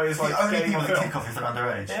can't buy his like the only game people on that film. kick off if they're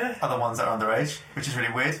underage are the ones that are underage, which is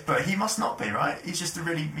really weird. But he must not be, right? He's just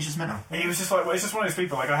mental. He was just like, well, it's just one of those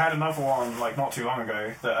people. Like I had another one like not too long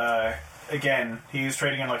ago that again he was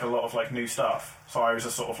trading in like a lot of like new stuff. So I was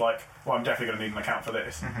just sort of like, well, I'm definitely going to need an account for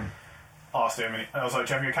this. Asked him, and I was like,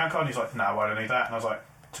 do you have your account card? And he's like, no, I don't need that. And I was like,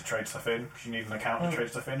 to trade stuff in because you need an account to trade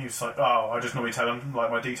stuff in. He was like, oh, I just normally tell him like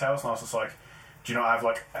my details, and I was just like. Do you not have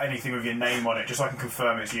like anything with your name on it, just so I can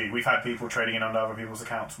confirm it's you? We've had people trading in under other people's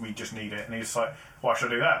accounts. We just need it, and he's like, "Why should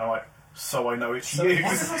I do that?" And I'm like, "So I know it's you."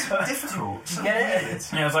 That's difficult. So weird.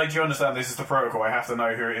 Yeah, I was like, "Do you understand? This is the protocol. I have to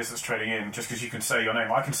know who it is that's trading in. Just because you can say your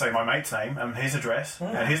name, I can say my mate's name and his address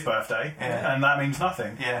and his birthday, and that means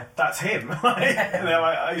nothing. Yeah, that's him." And they're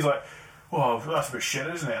like, he's like. Well, that's a bit shit,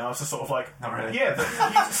 isn't it? And I was just sort of like, not really. Yeah,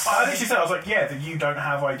 I literally said, I was like, yeah, that you don't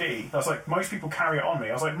have ID. I was like, most people carry it on me.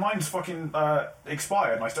 I was like, mine's fucking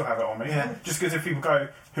expired and I still have it on me. Yeah. Just because if people go,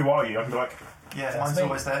 who are you? I can be like, yeah, mine's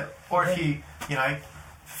always there. Or if you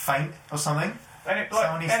faint or something. And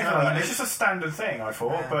it's just a standard thing, I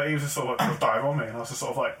thought. But he was just sort of like, dive on me. And I was just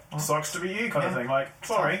sort of like, sucks to be you kind of thing. Like,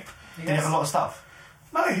 sorry. Did you have a lot of stuff?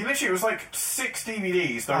 No, he literally, it was like 6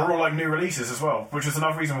 DVDs that were all like new releases as well, which is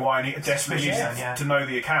another reason why I desperately need to know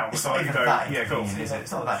the account. It's so not I even cool. Is it?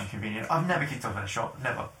 It's not that inconvenient. I've never kicked off in a shop,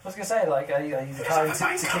 never. I was going to say, like, are you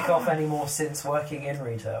trying to kick off anymore since working in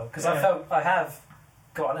retail? Because I have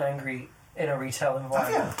gotten angry in a retail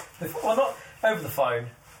environment. Before, well, not over the phone.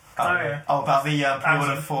 About the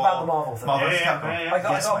pre-order for about the Marvel thing. Yeah. I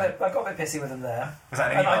got a bit pissy with them there. Was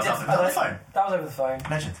that an email? Was that on the phone? That was over the phone.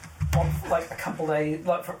 Legend. Like a couple days,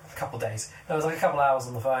 for a couple days. There was like a couple hours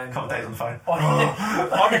on the phone. A couple days on the phone.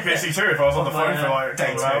 I'd be pissy too if I was on the phone for like a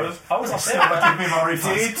couple of hours. I was still give me my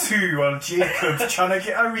refund. Day 2 on Jacob's trying to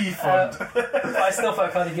get a refund. I still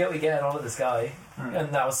felt kind of guilty getting on at this guy, and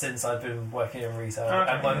that was since I'd been working in retail.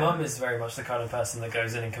 And my mum is very much the kind of person that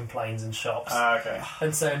goes in and complains in shops. Okay.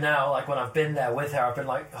 And so now, like when I've been there with her, I've been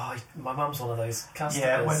like, oh, my mum's one of those customers.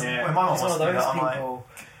 Yeah, when my mum was one of those people.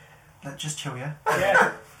 Like, just chill, yeah.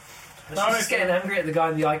 Yeah. She's just getting angry at the guy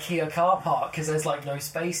in the IKEA car park because there's like no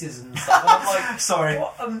spaces and stuff. And I'm like, sorry,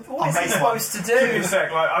 what is he supposed to do? Give me a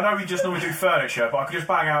sec. Like, I know we just normally do furniture, but I could just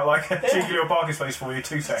bang out like a cheeky little parking space for you.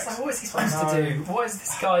 2 secs. Like, what is he supposed to do? What is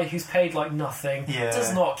this guy who's paid like nothing?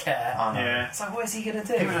 Does not care. Yeah. It's like, what is he going to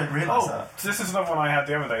do? People don't realise that. So this is another one I had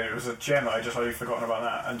the other day. It was a gem that I just already forgotten about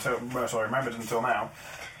that remembered until now.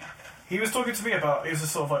 He was talking to me about. He was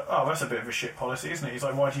just sort of like, oh, that's a bit of a shit policy, isn't it? He's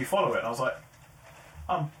like, why do you follow it? And I was like.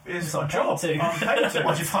 it's my job. I'm paid to.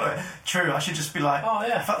 Why'd you follow it? True, I should just be like, oh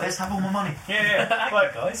yeah, fuck this, have all my money. Yeah.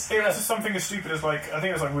 Like, guys. It was just something as stupid as like, I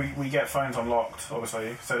think it was like we get phones unlocked,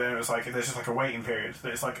 obviously. So then it was like, there's just like a waiting period.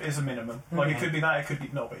 It's like, it's a minimum. Like, it could be that, it could be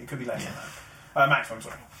not, but it could be less than that. Maximum,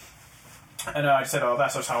 sorry. And I said, oh,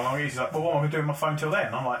 that's just how long it is. He's like, well, what am I going to do with my phone till then?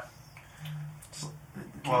 And I'm like,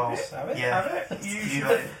 well, have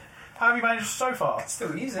it. How have you managed so far?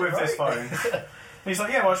 Still use it, with right? this phone. And he's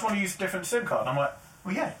like, yeah, well, I just want to use a different SIM card. And I'm like,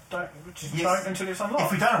 well, yeah. Don't until it's unlocked.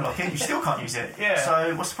 If we don't unlock it, you still can't use it. Yeah.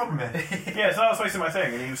 So what's the problem here? Yeah, so that was basically my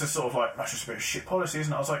thing. And he was just sort of like, that's just a bit of shit policy,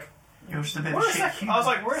 isn't it? I was like, you're just a bit of shit. I was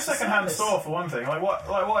like, we're a second-hand store for one thing. Like,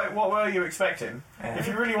 what were you expecting? Yeah. If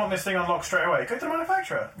you really want this thing unlocked straight away, go to the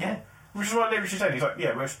manufacturer. Yeah. Which is what Liberty said. He's like,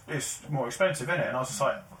 yeah, well, it's more expensive, isn't it? And I was just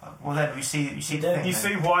like, well, then you see the thing. You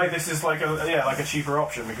see why this is like a cheaper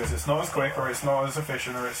option, because it's not as quick, or it's not as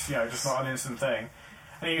efficient, or it's just not an instant thing.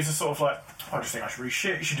 And he was just sort of like, I just think I should read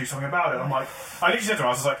shit. You should do something about it. And I'm like, I literally said to him, I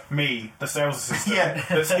was just like, me, the sales assistant,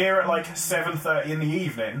 that's here at like 7:30 in the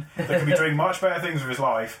evening, that could be doing much better things with his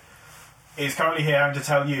life, is currently here having to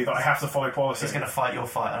tell you that I have to follow policy. He's going to fight your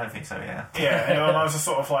fight. I don't think so. Yeah. Yeah, and I was just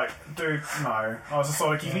sort of like, dude, no. I was just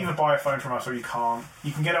sort of like, you can either buy a phone from us or you can't.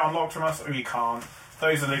 You can get it unlocked from us or you can't.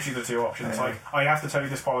 Those are literally the two options. Yeah. Like, I have to tell you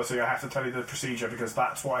this policy, I have to tell you the procedure, because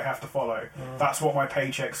that's what I have to follow. That's what my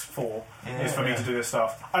paycheck's for, is for me to do this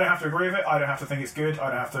stuff. I don't have to agree with it, I don't have to think it's good, I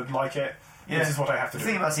don't have to like it. Yeah. This is what I have to do. The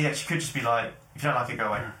thing about CX, you could just be like, if you don't like it, go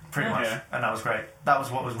away. Pretty much. Yeah. And that was great. That was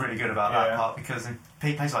what was really good about that part, because in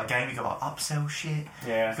places like Game, you got to upsell shit.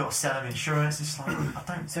 Yeah. You got to sell them insurance. It's like, I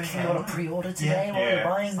don't So if you got a pre-order today while you're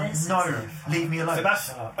buying this? No, leave me alone. So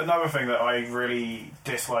that's another thing that I really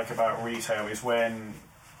dislike about retail is when...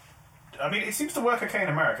 I mean, it seems to work okay in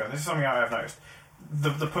America. This is something I have noticed.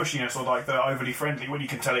 The pushiness, or like the overly friendly, when you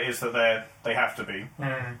can tell it is that they have to be.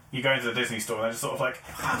 You go into the Disney store and they're just sort of like,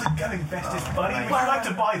 how's it going, bestest buddy? Would you like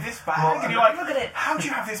to buy this bag? Well, and you're like, look at it. How do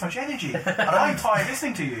you have this much energy? I'm tired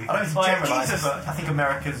listening to you. I don't generalise, but I think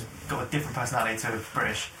America's got a different personality to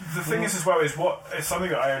British. The thing is, as well, is it's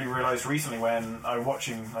something that I only realised recently when I was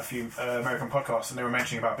watching a few American podcasts, and they were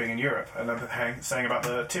mentioning about being in Europe, and they're saying about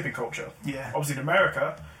the tipping culture. Yeah. Obviously, in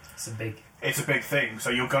America, it's a big thing, so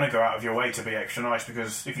you're going to go out of your way to be extra nice,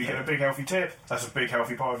 because if you get a big healthy tip, that's a big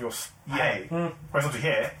healthy part of your pay. Whereas obviously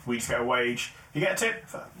here, we just get a wage. You get a tip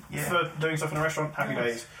for doing stuff in a restaurant, happy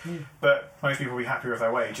days. But most people will be happy with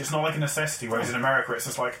their wage. It's not like a necessity, whereas in America it's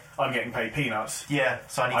just like, I'm getting paid peanuts. Yeah,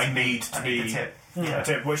 so I need the tip. A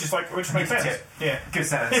tip, which makes sense. Tip. Yeah. Good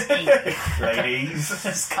sense.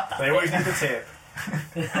 Ladies, they always need a tip.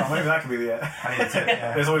 Oh, maybe that could be the I need a tip,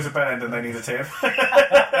 yeah. There's always a bad end and they need a tip.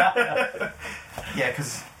 Yeah,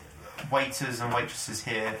 because waiters and waitresses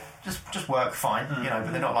here just work fine,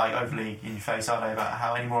 but they're not like overly in your face, are they, about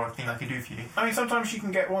how any more thing I can do for you. I mean, sometimes you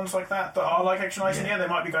can get ones like that are like extra nice, and they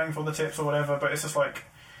might be going for the tips or whatever, but it's just like,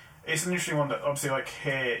 it's an interesting one that obviously like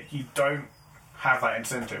here you don't have that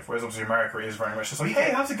incentive, whereas obviously America is very much just like,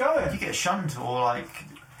 hey, how's it going? You get shunned, or like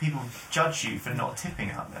people judge you for not tipping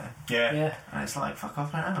out there. Yeah. And it's like, fuck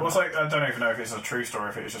off, I don't know. Well, it's like, I don't even know if it's a true story,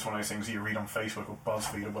 if it's just one of those things you read on Facebook or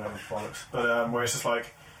BuzzFeed or whatever bollocks. But where it's just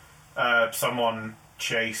like, someone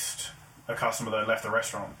chased a customer that left the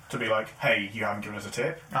restaurant to be like, hey, you haven't given us a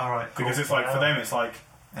tip. Oh, right. Because it's like, for them, it's like,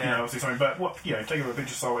 you know, obviously something, but what, take it with a pinch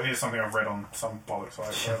of salt. It is something I've read on some bollocks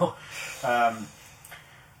site. Sure.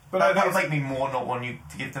 But that would make me more not want you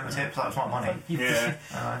to give them a tip, so that's my money. Yeah.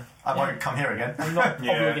 I won't come here again. I'm not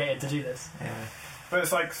obligated to do this. Yeah. But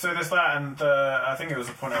it's like, so there's that, and I think it was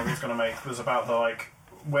a point I was going to make, was about the, like,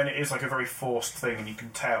 when it is like a very forced thing and you can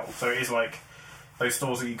tell. So it is like those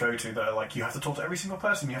stores that you go to that are like, you have to talk to every single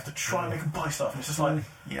person, you have to try and make them buy stuff, and it's just like...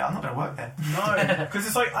 Yeah, I'm not going to work there. No, because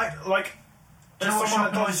it's like, do you know what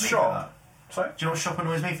shop annoys me for that? Sorry? Do you know what shop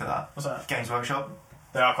annoys me for that? What's that? Games Workshop.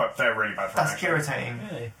 They're really bad for me. That's irritating.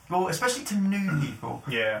 Really? Well, especially to new people.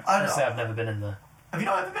 Yeah. I say I've never been in there. Have you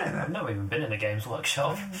not ever been in there? I've not even been in a Games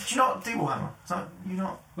Workshop. Do you not do Warhammer? You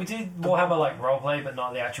not? We do Warhammer like roleplay, but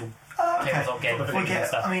not the actual tabletop game.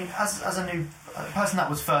 I mean, as a new person that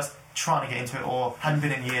was first trying to get into it or hadn't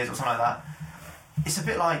been in years or something like that, it's a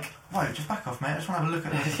bit like, whoa, just back off, mate. I just want to have a look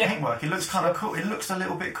at the paintwork. It looks kind of cool. It looks a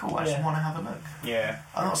little bit cool. I just want to have a look. Yeah.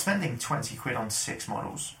 I'm not spending 20 quid on 6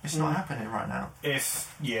 models. It's not happening right now. I'm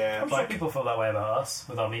sure people feel that way about us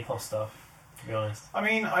with our Meeple stuff, to be honest. I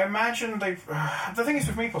mean, I imagine they've... the thing is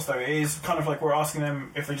with Meeples, though, it is kind of like we're asking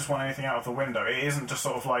them if they just want anything out of the window. It isn't just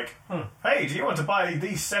sort of like, hey, do you want to buy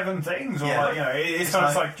these 7 things? Or like, it's kind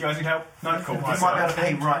of like, do you guys need help? No, cool. You might be able to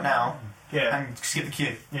pay right now. Yeah. And skip the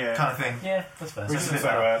queue. Yeah. Kind of thing. Yeah, that's fair. Which is a bit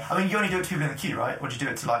better. I mean, you only do it to people in the queue, right? Or do you do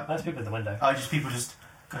it to like... That's people in the window. People just...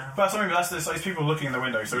 But I mean, it's people looking in the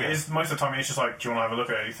window, so it is, most of the time it's just like, do you want to have a look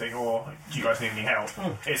at anything, or do you guys need any help?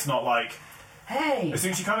 It's not like, hey! As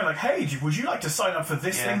soon as you come in, like, hey, would you like to sign up for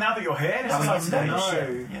this thing now that you're here? And it's like,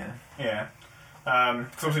 no. Yeah.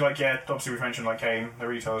 Because obviously, obviously we've mentioned, like, Kane, the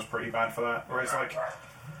retailer's pretty bad for that, where it's like,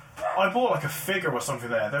 I bought, like, a figure or something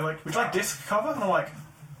there. They're like, would you like disc cover? And I'm like...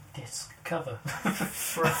 Disc cover?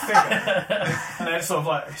 For a figure. And they're sort of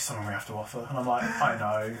like, it's something we have to offer. And I'm like, I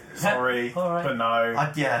know, sorry, but no.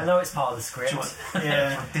 I know it's part of the script.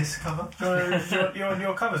 Disc cover?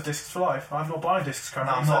 Your cover's discs for life. I'm not buying discs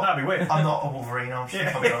currently, so that'd be weird. I'm not a Wolverine, I'm sure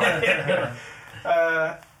probably alright.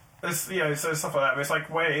 So stuff like that, but it's like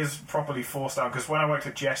where it is properly forced down, because when I worked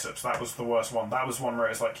at Jessup's, that was the worst one. That was one where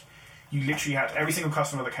it's like, you literally had, every single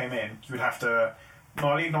customer that came in, you would have to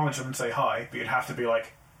not only acknowledge them and say hi, but you'd have to be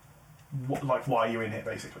like, why are you in here,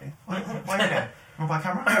 basically? Why are you in here? Want to buy a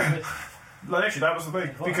camera? Literally, that was the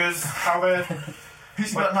thing. Because how they're...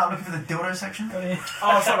 Who's got now looking for the dildo section?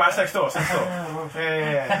 Oh, sorry, that's next door.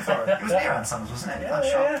 Yeah, sorry. It was near Ann Summers, wasn't it?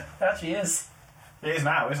 Yeah, it actually is. It is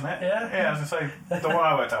now, isn't it? Yeah. Yeah, I was going to say, the one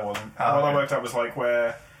I worked at wasn't. The one I worked at was like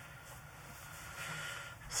where...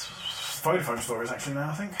 Vodafone store is actually now,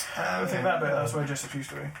 I think. I think that's where Jessup used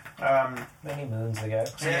to be. Many moons ago.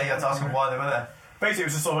 So you had to ask them why they were there. Basically, it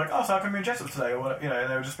was just sort of like, so how come you're in Jessup today? Or what, and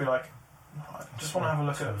they would just be like, I just want to have a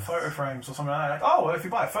look at photo frames or something like that. Like, well, if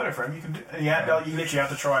you buy a photo frame, you can do... You literally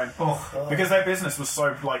have to try and... Because their business was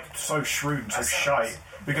so shrewd and so shite.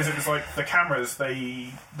 Because it was like, the cameras,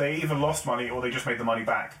 they either lost money or they just made the money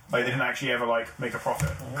back. They didn't actually ever, make a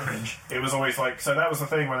profit. Cringe. It was always like... So that was the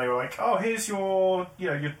thing when they were like, here's your,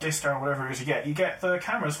 your discount, whatever it is you get. You get the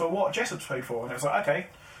cameras for what Jessup's paid for. And it was like, okay,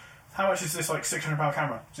 how much is this, £600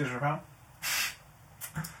 camera? £600?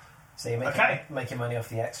 So you're making money off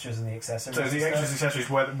the extras and the accessories. So the extras and accessories,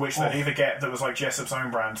 which they'd either get that was like Jessup's own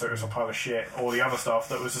brand, so it was a pile of shit, or the other stuff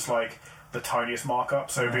that was just like the tiniest markup.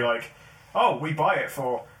 So it'd be like, we buy it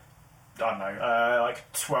for, I don't know,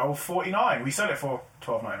 $12.49. We sell it for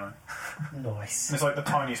 $12.99. Nice. And it's like the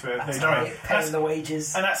tiniest bit. Paying the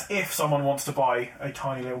wages. And that's if someone wants to buy a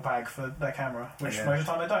tiny little bag for their camera, which most of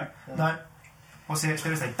the time they don't. No. What's the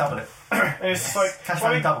extra? They double it. It's like cash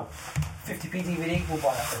value double. 50p DVD, we'll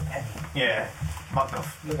buy that for a penny. Yeah. Mugged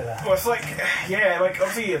off. Look at that. Well, it's like,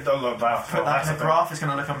 obviously, don't look that. Put that in a graph, it's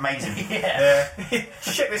going to look amazing. Yeah.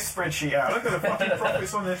 Check this spreadsheet out. Look at the fucking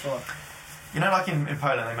profits on this one. You know, like in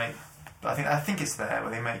Poland, they make... I think it's there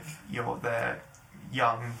where they make their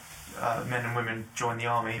young men and women join the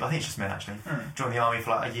army. I think it's just men, actually. Join the army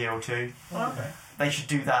for like a year or two. Okay. They should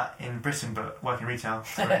do that in Britain, but work in retail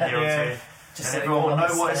for a year or two. Just and everyone will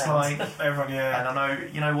know what it's like. Everyone, And I know,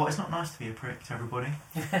 you know what, it's not nice to be a prick to everybody.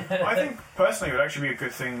 I think, personally, it would actually be a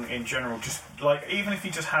good thing in general, just, even if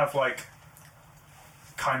you just have, that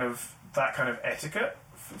kind of etiquette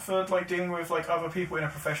for dealing with, other people in a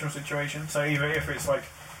professional situation. So either if it's,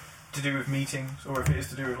 to do with meetings, or if it is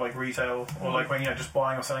to do with, retail, or, when, just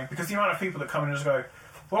buying or selling. Because the amount of people that come in and just go,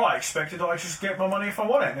 well, I expected I just get my money if I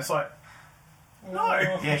want it. And it's like, no.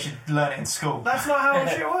 Yeah, you should learn it in school. That's not how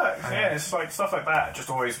shit works. Yeah, it's stuff like that. That's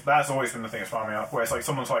always been the thing that's wound me up. Where it's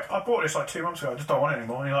someone's like, I bought this 2 months ago, I just don't want it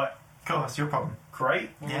anymore. And you're like, cool, that's your problem. Great.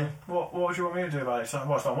 Yeah. What would you want me to do about it? So,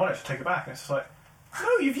 well, I don't want it, to take it back. And it's just like,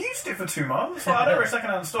 no, you've used it for 2 months. I know we're a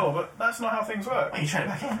second-hand store, but that's not how things work. Well, you trade it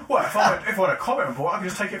back in. Well, if I want a comment report, I can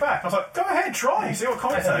just take it back. I was like, go ahead, try, see what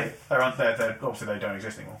comments say. They're obviously they don't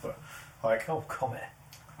exist anymore, but comment.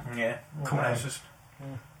 Yeah, comment. It's just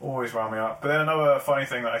always wound me up. But then another funny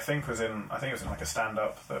thing that I think it was in a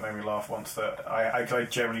stand-up that made me laugh once, that I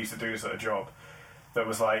generally used to do this at a job, that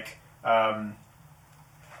was going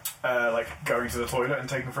to the toilet and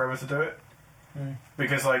taking forever to do it.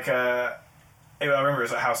 Because I remember it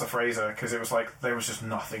was at House of Fraser, because it was there was just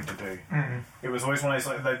nothing to do. It was always one of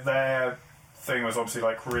those, their thing was obviously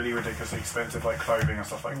really ridiculously expensive, clothing and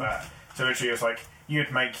stuff like that. So literally it was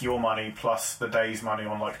you'd make your money plus the day's money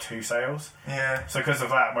on 2 sales. Yeah. So because of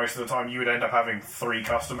that, most of the time you would end up having 3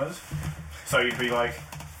 customers. So you'd be the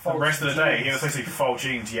rest of the day, it was basically full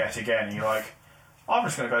jeans yet again, and you're I'm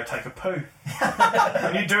just going to go take a poo.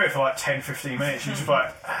 And you do it for 10-15 minutes, you're just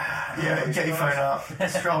get your phone out,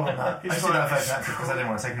 stroll on that. I just did that because I didn't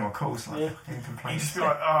want to take any more calls, you just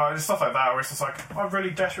be stuff like that, where it's just I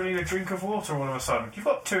really desperately need a drink of water all of a sudden. You've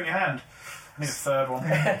got 2 in your hand. I need a third one.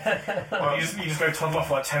 Well, you just go toddle off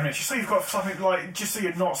for 10 minutes. Just so you've got something just so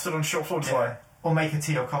you're not still on shop floor. Just or make a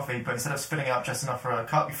tea or coffee, but instead of spilling out just enough for a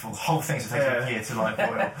cup, you fill the whole thing to take a year to boil.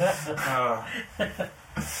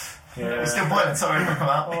 Yeah. It's still boiling, sorry, come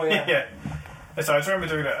out. Oh, yeah. So I just remember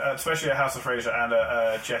doing it, especially at House of Fraser and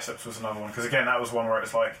at Jessup's was another one. Because again, that was one where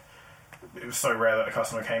it's it was so rare that a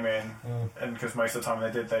customer came in, and because most of the time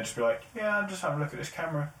they did, they'd just be like, yeah, I'm just having a look at this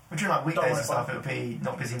camera. But during like weekdays and stuff, it would be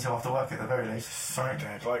not busy until after work at the very least. So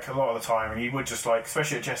dead. Like a lot of the time, and you would just like,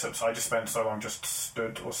 especially at Jessop's, I just spent so long just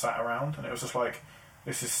stood or sat around, and it was just like,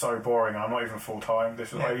 this is so boring. I'm not even full time.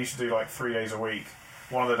 This was I used to do like 3 days a week.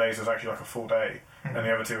 One of the days was actually like a full day, and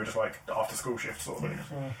the other two were just like after school shifts sort of things.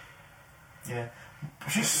 Yeah.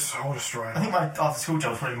 Which is so destroying. I think my after school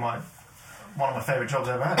job was probably one of my favourite jobs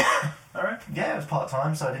I ever had. Alright. Yeah, it was part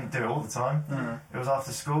time, so I didn't do it all the time. It was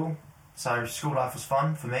after school, so school life was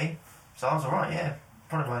fun for me. So I was alright, yeah.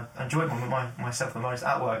 Probably I enjoyed myself the most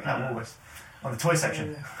at work, at Woolworths. On the toy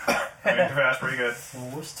section. I mean, that's pretty good.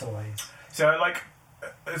 Woolworths toys. So, like,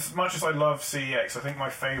 as much as I love CEX, I think my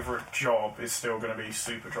favourite job is still going to be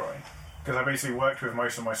Superdry. Because I basically worked with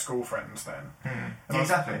most of my school friends then. Yeah,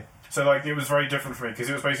 exactly. So, like, it was very different for me, because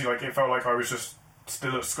it was basically like, it felt like I was just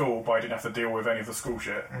still at school, but I didn't have to deal with any of the school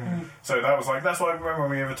shit. So that was like, that's what I remember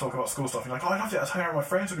when we ever talk about school stuff. You're like, oh, I loved it, I was hanging out with my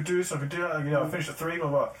friends, I could do this, I could do that, you know, I finished at 3, blah,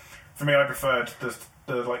 blah. For me, I preferred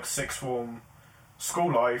the like, sixth form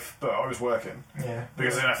school life, but I was working. Yeah.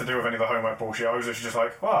 Because I didn't have to deal with any of the homework bullshit. I was literally just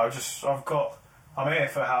like, well, I'm here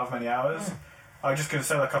for however many hours. I just could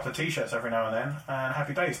sell a couple of t-shirts every now and then, and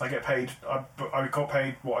happy days. And I get paid, I got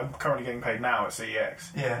paid what I'm currently getting paid now at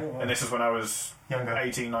CEX. Yeah. And this is when I was younger,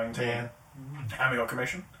 18, 19. Yeah. And we got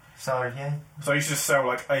commission. So, yeah. So I used to just sell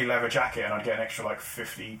like a leather jacket and I'd get an extra like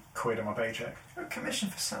 50 quid on my paycheck. Commission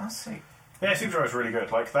for sales? Yeah, Superdry was really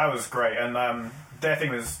good. Like, that was great. And their thing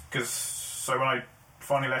was, so when I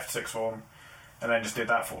finally left sixth form and then just did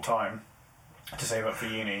that full time to save up for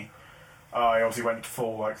uni, I obviously went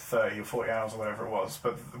full like 30 or 40 hours or whatever it was.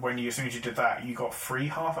 But as soon as you did that, you got free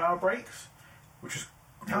half-hour breaks, which is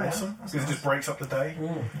awesome, because it just breaks up the day.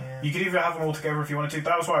 Yeah. You could either have them all together if you wanted to.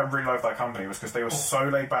 That was why I really loved that company, was because they were so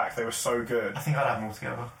laid back, they were so good. I think I'd have them all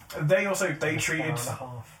together.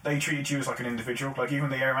 They treated you as like an individual. Like, even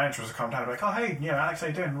the area manager was come down and be like, oh hey, yeah, Alex, how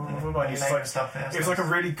you doing? It was like a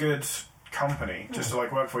really good company just to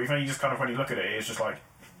like work for. Even though you just kind of, when you look at it, it's just like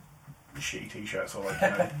shitty t-shirts or like, you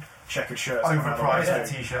know, checkered shirts. Overpriced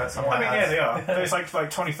t-shirts. I mean, yeah, they are. It's like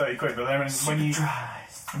 20-30 quid, but then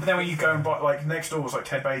when you go and buy, like, next door was like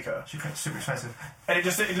Ted Baker. Super expensive. And it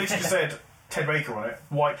literally just said Ted Baker on it,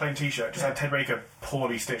 white plain t-shirt, just had Ted Baker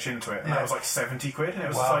poorly stitched into it, and that was like 70 quid, and it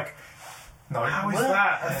was just like, how is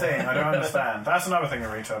that a thing? I don't understand. That's another thing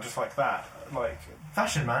in retail, just like that. Like,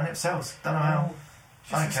 fashion, man, it sells. Don't know how.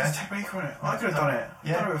 I don't care. Ted Baker on it. I could have done it.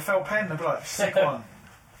 Yeah. I done it with a felt pen. They'd be like, sick one.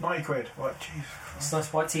 90 quid. Like, Jesus Christ. It's a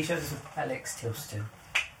nice white t-shirt with Alex Tilston.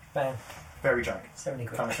 Bam. Very junk. 70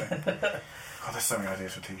 quid. Kind of thing. God, there's so many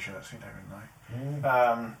ideas for t-shirts. You don't even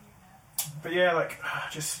know. But yeah, like,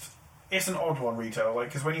 just, it's an odd one, retail. Like,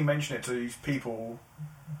 because when you mention it to these people,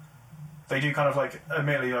 they do kind of like,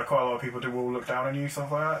 admittedly, like, quite a lot of people will look down on you,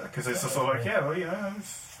 stuff like that. Because it's just sort of like, yeah, well, you know,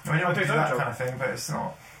 I do that kind of thing, but it's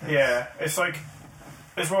not. Yeah, it's like,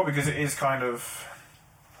 as well, because it is kind of,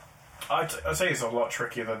 I'd say it's a lot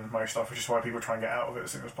trickier than most stuff, which is why people try and get out of it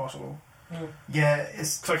as soon as possible. Yeah,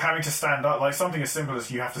 it's like having to stand up, like something as simple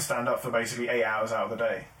as you have to stand up for basically 8 hours out of the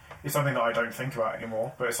day. It's something that I don't think about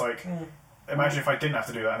anymore, but it's like, imagine if I didn't have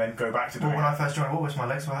to do that and then go back to doing it. When I first joined Woolworths, my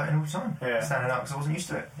legs were hurting all the time. Yeah. Standing up because I wasn't used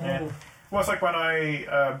to it. Yeah. Well, it's like when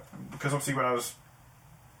because obviously when I was,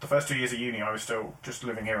 the first 2 years at uni, I was still just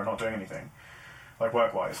living here and not doing anything, like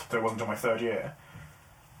work-wise. So it wasn't until my third year.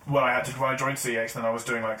 When I joined CX, then I was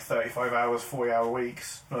doing like 35 hours, 40-hour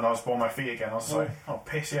weeks, and I was on my feet again. I was like, oh,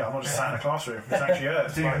 piss, yeah, I'm not just sat in a classroom. It actually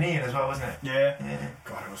hurts. Doing your knee in as well, wasn't it? Yeah.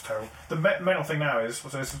 God, it was terrible. The mental thing now is,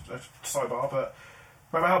 it's a sidebar, but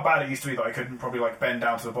remember how bad it used to be that I couldn't probably like bend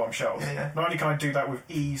down to the bottom shelves? Yeah. Not only can I do that with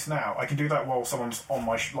ease now, I can do that while someone's on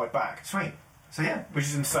my back. Sweet. So yeah, which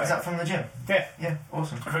is insane. Is that from the gym? Yeah,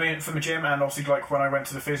 awesome. From the gym, and obviously like when I went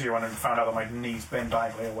to the physio and found out that my knees bend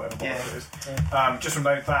diagonally or whatever it is. Just from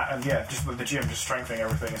that, and just the gym, just strengthening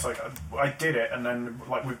everything. It's like I did it, and then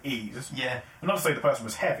like with ease. Yeah. And not to say the person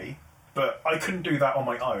was heavy, but I couldn't do that on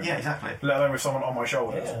my own. Yeah, exactly. Let alone with someone on my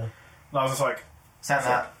shoulders. Yeah. And I was just like, saying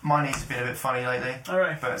that, my knees have been a bit funny lately.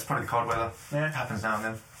 Alright. But it's probably the cold weather. Yeah. It happens now and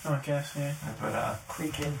then. Oh, I guess. Yeah. But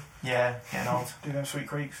creaking. Yeah, getting old. Do them sweet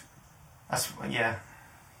creaks. Yeah.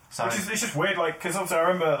 So it's just weird, like, because obviously I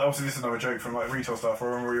remember, obviously this is another joke from like retail stuff, I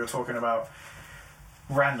remember we were talking about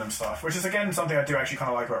random stuff, which is again something I do actually kind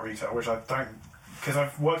of like about retail, which I don't, because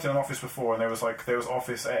I've worked in an office before and there was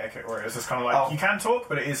office etiquette where it's just kind of like, you can talk,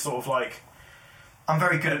 but it is sort of like, I'm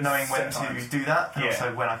very good at knowing when to do that, and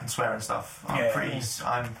also when I can swear and stuff.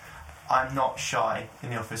 I'm not shy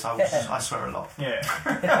in the office, I swear a lot. Yeah.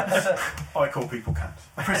 I call people cunts.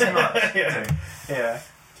 Pretty much. Yeah.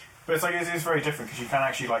 But it's like it's very different because you can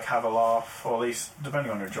actually like have a laugh, or at least depending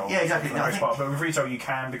on your job. Yeah, exactly. For the most part. But with retail, you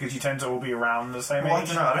can because you tend to all be around the same age. I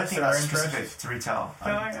don't know. I don't think that's specific to retail.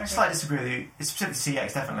 I slightly disagree with you. It's specific to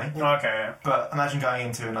CX, definitely. Okay. Yeah. But imagine going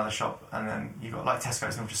into another shop and then you got like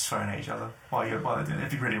Tesco's and they're just swearing at each other while they're doing it.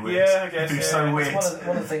 It'd be really weird. Yeah, I guess. It'd be so weird. It's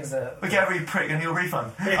one of the things that we get a really prick and your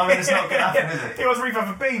refund. I mean, it's not going to happen, is it? It was a refund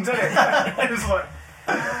for beans, isn't it? It's like.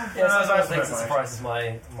 Yeah, it's one of the things that surprises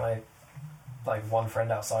my like one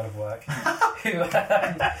friend outside of work who my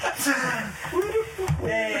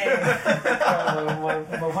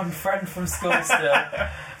one friend from school still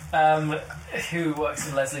who works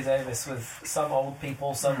in Leslie Davis with some old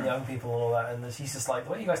people, some young people and all that, and she's just like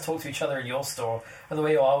the way you guys talk to each other in your store and the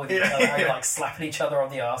way you are with each other, how you're like slapping each other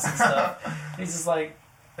on the arse and stuff. He's just like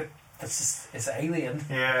it's alien.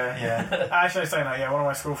 Yeah. Actually, saying that, one of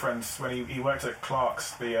my school friends, when he worked at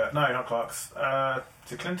Clark's, not Clark's,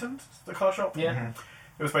 is it Clinton's, the car shop? Yeah. Mm-hmm.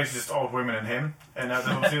 It was basically just old women and him, and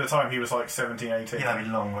obviously at the time he was like 17, 18. Yeah, that'd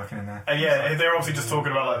be long working in there. And they're obviously just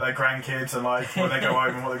talking about like their grandkids and like when they go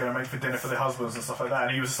home and what they're going to make for dinner for their husbands and stuff like that,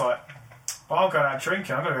 and he was just like, well, I'm going out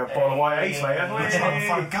drinking, I'm going to get a bottle of White Ace later. It's like a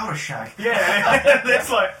fucking Golden Shag. Yeah,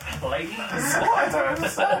 it's like, ladies. What? I don't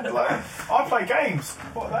understand. Like, I play games.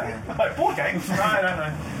 What are they? Like board games? No, I don't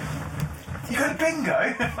know. You go to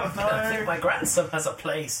bingo? No. I think my grandson has a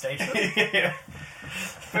PlayStation. Yeah.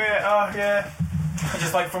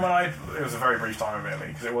 Just like from when it was a very brief time of it,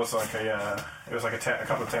 because it was like a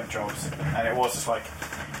couple of temp jobs, and it was just like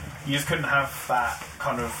you just couldn't have that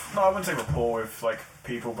kind of I wouldn't say rapport with like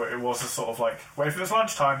people, but it was a sort of like when if it was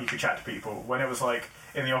lunchtime you could chat to people. When it was like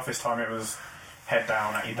in the office time, it was head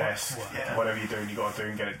down at your desk, whatever you're doing, you got to do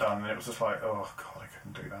and get it done, and it was just like oh god, I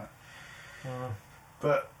couldn't do that.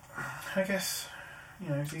 But I guess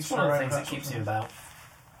it's one of the things that keeps you about.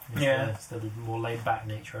 It's the more laid back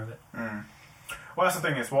nature of it. Well, that's the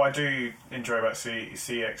thing is, what I do enjoy about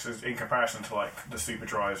CX is in comparison to like the super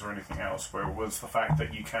drives or anything else, where it was the fact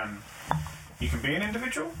that you can be an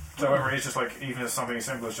individual. So whether it's just like even as something as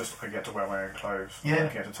simple as just I get to wear my own clothes, I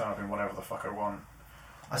get to turn up in whatever the fuck I want.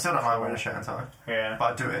 I still don't like wearing a shirt and tie. Yeah,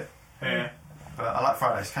 but I do it. Yeah, but I like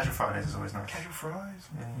Fridays. Casual Fridays is always nice. Casual Fridays.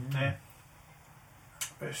 Yeah.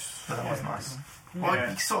 But that was nice. Well,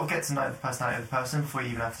 you sort of get to know the personality of the person before you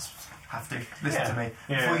even have to listen to me.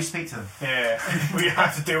 Before you speak to them. Yeah. Well, you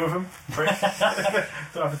have to deal with them.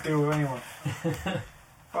 Don't have to deal with anyone.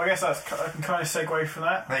 But I guess I can kind of segue from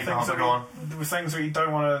that. There you go on. The things that we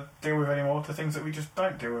don't want to deal with anymore to things that we just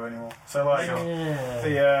don't deal with anymore. So like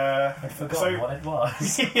I'd forgotten what it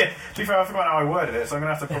was. To be fair, I forgot how I worded it, so I'm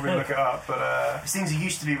going to have to probably look it up. But it's things you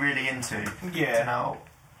used to be really into. Yeah. To now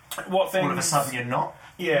what things? All of a sudden you're not.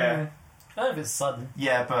 Yeah. I don't know if it's sudden.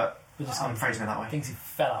 Yeah, but I'm phrasing it that way. Things you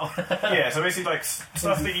fell out. So basically like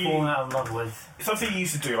stuff that you fall out of love with. Stuff that you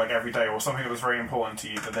used to do like every day, or something that was very important to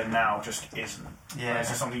you, but then now just isn't. Yeah. It's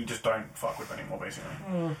just something you just don't fuck with anymore, basically.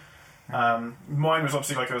 Mine was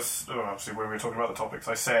obviously like obviously when we were talking about the topics,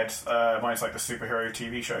 I said mine's like the superhero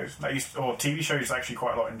TV shows. Or TV shows actually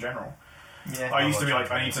quite a lot in general. Yeah. I used to be like,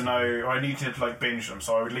 I need to know, or I need to like binge them,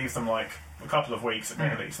 so I would leave them like a couple of weeks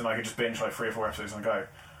at least, and I could just binge like 3 or 4 episodes and go,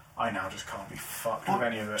 I now just can't be fucked with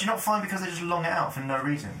any of it. Do you not find because they just long it out for no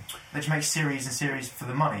reason? They just make series and series for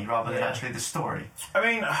the money rather than actually the story. I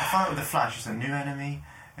mean, I find it with The Flash, it's a new enemy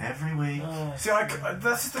every week. This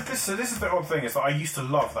is the odd thing is that I used to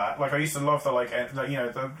love that. Like I used to love the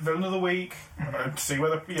the villain of the week. See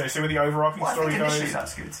where the overarching story goes.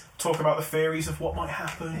 That's good. Talk about the theories of what might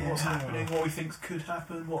happen, what's happening, what we think could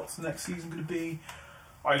happen, what's the next season going to be.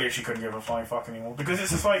 I literally couldn't give a flying fuck anymore because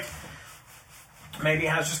it's just like maybe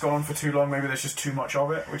it has just gone on for too long. Maybe there's just too much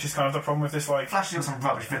of it, which is kind of the problem with this. Like Flash has got some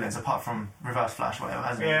rubbish villains apart from Reverse Flash, whatever,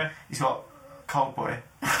 hasn't he? He's got Cold Boy.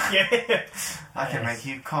 Yeah. I can make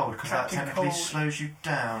you cold because that technically slows you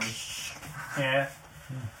down. Yeah.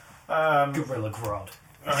 Gorilla Grodd.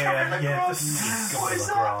 Oh yeah. Gorilla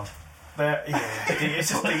Grodd. It's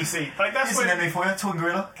just DC. Like that's an enemy for you, Torn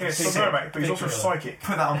Gorilla. But he's also psychic.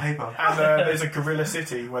 Put that on paper. And there's a Gorilla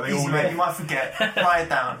City where they all live. You might forget. Write it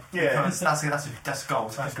down. Yeah. That's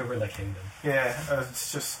gold. That's Gorilla Kingdom. Yeah,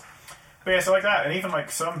 it's just. But so like that, and even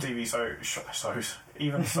like some TV shows,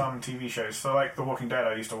 even some TV shows. So like The Walking Dead,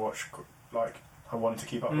 I used to watch. Like I wanted to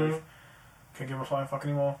keep up with. Can't give a flying fuck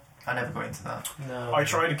anymore. I never got into that. No. I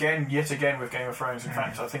tried yet again with Game of Thrones. In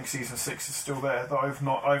fact, I think season 6 is still there. That I've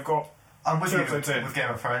got. I'm with you with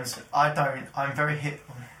Game of Thrones. I'm very hit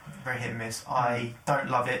and miss. I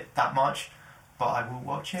don't love it that much, but I will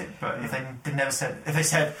watch it. But if they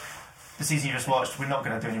said the season you just watched, we're not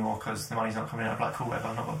going to do anymore because the money's not coming in, I'm like, cool, whatever,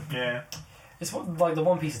 I'm not bothered. Yeah. It's like the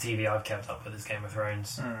one piece of TV I've kept up with is Game of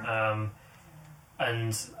Thrones.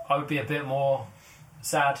 and I would be a bit more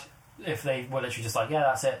sad if they were literally just like, yeah,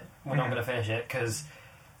 that's it, we're not going to finish it, because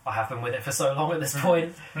I have been with it for so long at this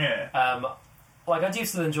point. Yeah. Like, I do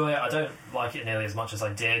still enjoy it. I don't like it nearly as much as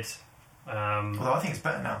I did. Although I think it's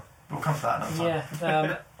better now. We'll come to that another time.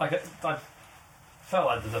 Yeah. Like, I felt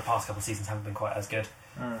like the past couple of seasons haven't been quite as good.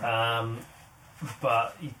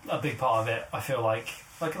 But a big part of it, I feel like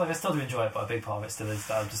I still do enjoy it, but a big part of it still is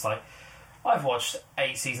that I'm just like, I've watched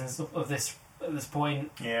 8 seasons of this at this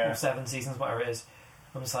point, or 7 seasons, whatever it is.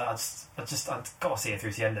 I'm just like, I've got to see it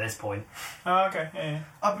through to the end at this point. Oh, okay, yeah.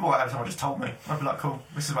 Whatever someone just told me, I'd be like, cool,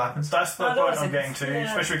 this is what happens. That's the point I'm getting to,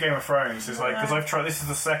 especially with Game of Thrones. Is like, because I've tried. This is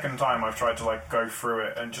the second time I've tried to like go through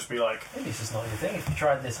it and just be like, maybe it's just not your thing. If you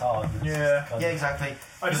tried this hard, exactly.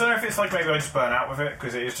 I just don't know if it's like maybe I just burn out with it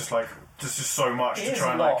because it is just like just so much it to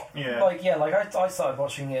try and I started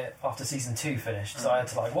watching it after season 2 finished, so I had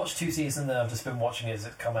to like watch 2 seasons, and then I've just been watching it as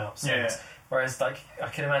it come out since. Whereas like I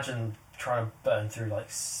can imagine trying to burn through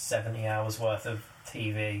like 70 hours worth of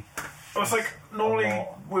TV. Well, it's like normally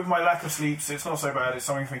with my lack of sleeps, it's not so bad. It's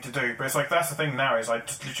something for me to do, but it's like that's the thing now is I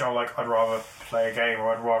just literally like I'd rather play a game,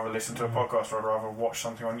 or I'd rather listen to a podcast, or I'd rather watch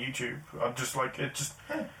something on YouTube. I'm just like it just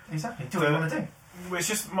exactly do what you want to do. It's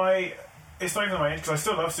just my. It's not even my because I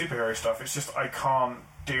still love superhero stuff. It's just I can't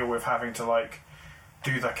deal with having to like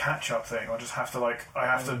do the catch-up thing. I just have to like I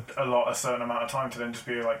have to allot a certain amount of time to then just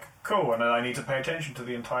be like cool, and then I need to pay attention to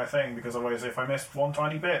the entire thing because otherwise if I miss one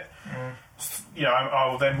tiny bit,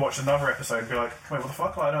 I'll then watch another episode and be like, wait, what the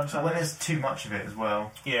fuck? I don't understand. When there's too much of it as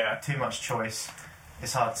well, too much choice,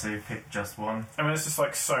 it's hard to pick just one. I mean, it's just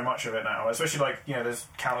like so much of it now, especially like there's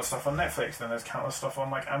countless stuff on Netflix, then there's countless stuff on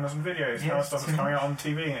like Amazon Videos, countless stuff that's coming out on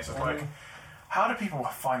TV, and it's just like, how do people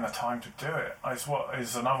find the time to do it? It's what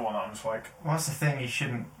is another one that I'm just like. Well, that's the thing.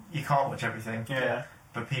 You can't watch everything. Yeah.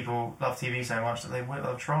 But people love TV so much that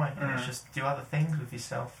they'll try. And it's just do other things with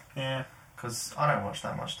yourself. Yeah. Because I don't watch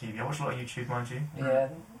that much TV. I watch a lot of YouTube, mind you. Yeah.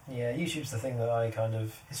 YouTube's the thing that I kind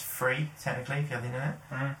of. It's free technically if you have the internet.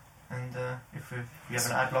 And if you have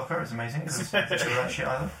an ad blocker, it's amazing because you don't do that shit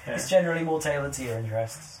either. It's generally more tailored to your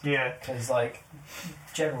interests. Yeah. Because, like,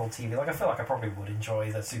 general TV, like, I feel like I probably would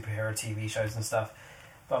enjoy the superhero TV shows and stuff,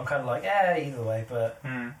 but I'm kind of like, either way, but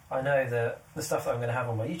I know that the stuff that I'm going to have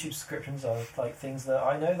on my YouTube subscriptions are, like, things that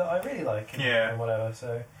I know that I really like and whatever,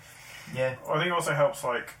 so... Yeah. I think it also helps,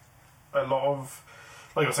 like, a lot of...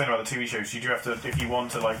 Like I was saying about the TV shows, you do have to, if you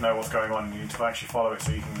want to like know what's going on, you need to actually follow it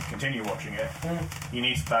so you can continue watching it. You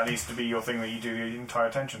need that needs to be your thing that you do the entire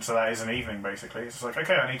attention. So that is an evening basically. It's like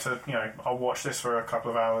okay, I need to I'll watch this for a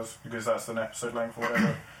couple of hours because that's an episode length or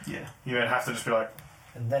whatever. You then have to just be like,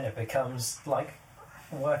 and then it becomes like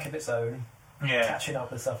work of its own. Yeah, catching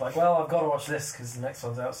up with stuff like I've got to watch this because the next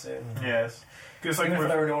one's out soon. Yes, because like even if I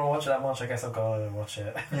don't really want to watch it that much, I guess I've got to watch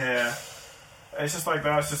it. Yeah, it's just like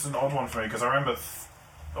that's just an odd one for me because I remember.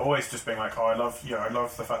 Always just being like, I love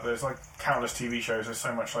the fact that there's like countless TV shows. There's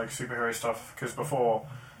so much like superhero stuff because before,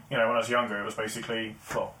 when I was younger, it was basically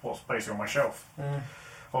what's basically on my shelf.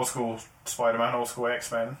 Old school Spider-Man, old school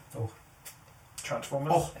X-Men,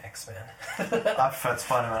 Transformers, X-Men. I preferred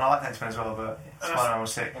Spider-Man. I like X-Men as well, but Spider-Man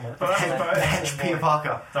was sick. But the hench Peter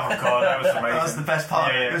Parker. Oh god, that was amazing. That was the best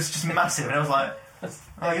part. Yeah. It was just massive, and I was like,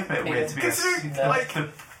 oh, you're a bit weird to be like the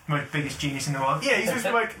most biggest genius in the world. Yeah, he's supposed to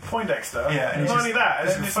be like Poindexter. Yeah, and not only that,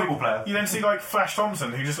 he's a football player. You then see like Flash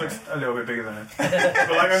Thompson, who just looks a little bit bigger than him,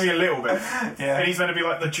 but like only a little bit. Yeah, and he's meant to be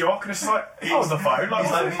like the jock, and it's just like on the phone. Like,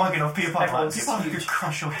 he's like mugging off Peter Parker. Like, Peter Parker could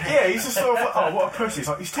crush your head. Yeah, he's just sort of like, oh, what a pussy. He's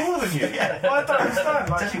like, he's taller than you. Well, I don't understand.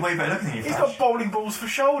 Like, he's actually way better looking than you. He's got bowling balls for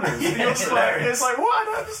shoulders. It's like, what? I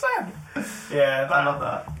don't understand. Yeah, I love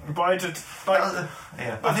that. But I just like, I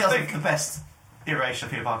think that's the best iteration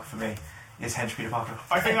of Peter Parker for me. Is hench Peter Parker.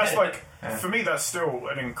 I think that's like for me that's still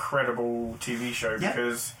an incredible TV show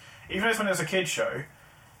because even as when it's a kids show,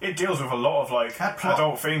 it deals with a lot of like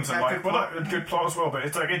adult themes and like a good plot as well. But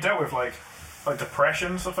it's like it dealt with like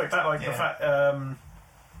depression, stuff like that, like the fact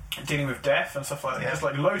dealing with death and stuff like that. Just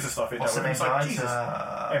like loads of stuff. What's the name? Like, Jesus.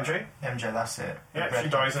 MJ. MJ, that's it. Yeah, she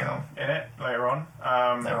dies in it later on.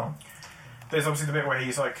 There's obviously the bit where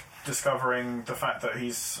he's like discovering the fact that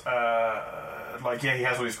he's he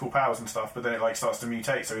has all these cool powers and stuff, but then it like starts to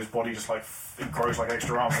mutate, so his body just like it grows like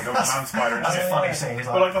extra arms, like a man spider. And that's shit. A funny scene. Like,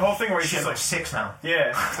 but like the whole thing where he's just like 6 now.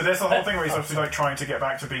 Yeah, but there's the whole thing where he's obviously like trying to get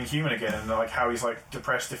back to being human again, and like how he's like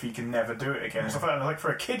depressed if he can never do it again. And stuff like that. And like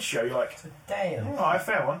for a kids show, you're like, damn. Oh,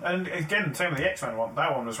 fair one. And again, same with the X-Men one.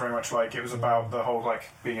 That one was very much like it was about the whole like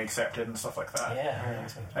being accepted and stuff like that. Yeah.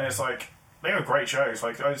 And it's like. They were great shows.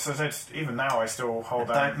 Like I said, even now I still hold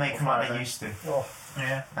that. Don't make them like they used to. Oh.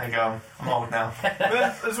 Yeah. There you go. I'm old now. But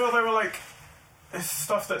then as well, they were like it's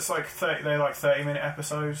stuff that's like 30-minute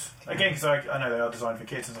episodes. Again, because I know they are designed for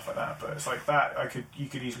kids and stuff like that, but it's like that you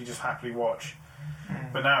could easily just happily watch.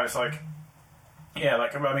 But now it's like, yeah,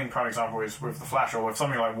 like I mean, prime example is with The Flash or with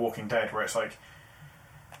something like Walking Dead, where it's like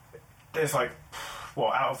there's like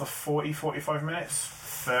out of the 40-45 minutes,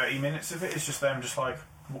 30 minutes of it is just them just like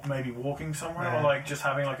maybe walking somewhere or like just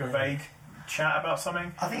having like a vague chat about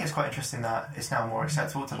something. I think it's quite interesting that it's now more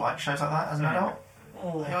acceptable to like shows like that as an adult.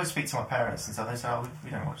 I always speak to my parents and stuff. They say, "Oh, we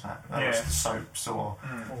don't watch that. I watch the soaps or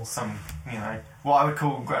some, what I would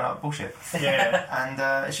call grown-up bullshit." Yeah,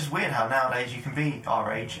 and it's just weird how nowadays you can be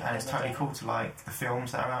our age and it's totally cool to like the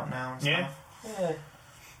films that are out now and stuff. Yeah.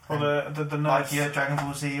 Well, the nerds, like Dragon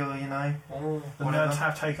Ball Z or the nerds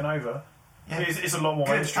have taken over. Yeah, it's a lot more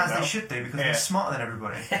mainstream as now. they should do because they're smarter than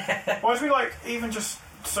everybody. Well, it's like even just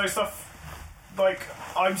so stuff. Like,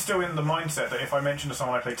 I'm still in the mindset that if I mention to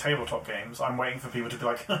someone I play tabletop games, I'm waiting for people to be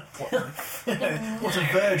like, what's a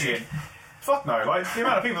virgin? Fuck no. Like, the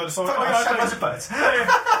amount of people that are sort of like,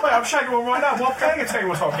 I'm shagging one right now while playing a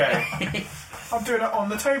tabletop game. I'm doing it on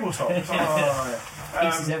the tabletop.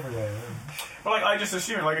 Pieces everywhere. But like, I just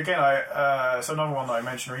assume, like, again, so another one that I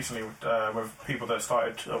mentioned recently with people that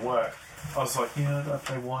started at work, I was like, I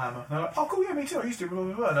play Warhammer. And they're like, oh, cool, yeah, me too. I used to, blah,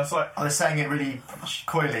 blah, blah. And I was like... they're saying it really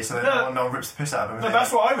coyly so that no one rips the piss out of them. No,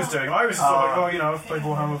 that's what I was doing. I was just sort of like, I've played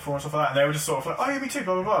Warhammer before and stuff like that. And they were just sort of like, oh, yeah, me too,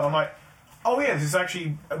 blah, blah, blah. And I'm like, oh, yeah, this is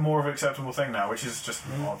actually more of an acceptable thing now, which is just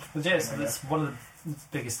odd. But yeah, that's one of the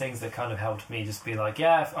biggest things that kind of helped me just be like,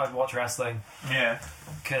 yeah, I'd watch wrestling. Yeah.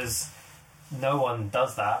 Because no one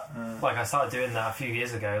does that. Like, I started doing that a few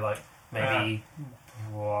years ago, like, maybe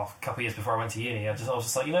a couple of years before I went to uni. I was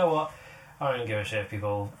just like, you know what? I don't give a shit if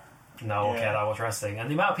people know or care that I watch wrestling. And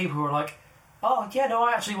the amount of people who are like, oh, yeah, no,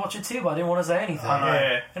 I actually watch it too, but I didn't want to say anything.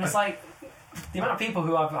 And it's like, the amount of people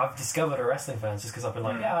who I've discovered are wrestling fans just because I've been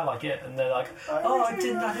like, yeah, I like it. And they're like, I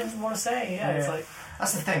didn't want to say. Yeah, it's like...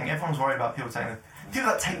 That's the thing. Everyone's worried about people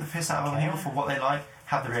that take the piss out of other people for what they like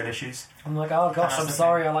have the real issues. I'm like, oh, gosh, I'm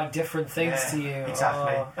sorry, I like different things to you.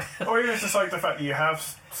 Exactly. Or even it's just like the fact that you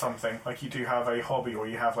have something, like you do have a hobby or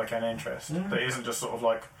you have like an interest that isn't just sort of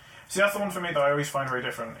like... See, that's the one for me that I always find very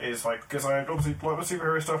different, is like, because I obviously like my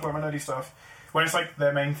superhero stuff, like my nerdy stuff, when it's like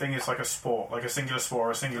their main thing is like a sport, like a singular sport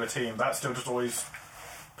or a singular team, that still just always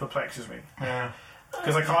perplexes me. Yeah.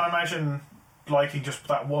 Because I can't imagine liking just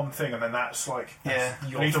that one thing and then that's like, I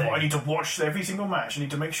need to watch every single match, I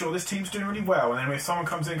need to make sure this team's doing really well, and then if someone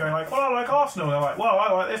comes in going like, well, I like Arsenal, and they're like, well,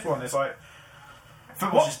 I like this one, it's like...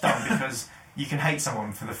 Football's just dumb because... You can hate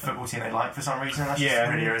someone for the football team they like for some reason. That's just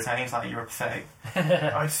really irritating. It's like, you're pathetic.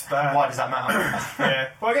 Why does that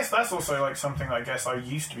matter? Well, I guess that's also like something that I guess I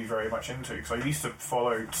used to be very much into, because I used to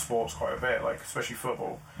follow sports quite a bit, like especially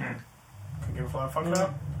football. Couldn't give a flying fuck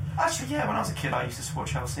about. Actually, yeah, when I was a kid I used to support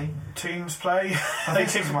Chelsea. Teams play. They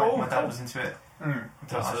kick the ball. My dad was into it.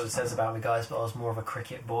 That's what it says about me, guys, but I was more of a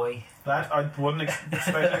cricket boy. That I wouldn't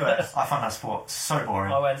expect that. I find that sport so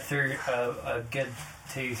boring. I went through a good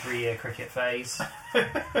 2-3 year cricket phase.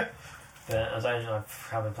 But I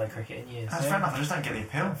haven't played cricket in years. That's fair enough, I just don't get the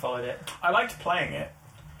appeal. I followed it. I liked playing it.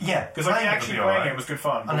 Yeah, because like actually playing it was good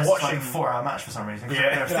fun. Unless it's like a 4-hour match for some reason.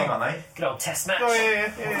 They're a thing, aren't they? Good old test match. Oh yeah.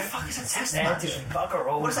 What the fuck is a test match? Bugger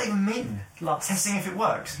all. What does that even mean? Testing if it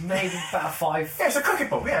works? Maybe about 5. Yeah, it's a cricket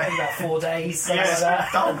ball. Yeah, maybe about 4 days. Something like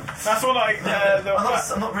that. Dumb. That's what like.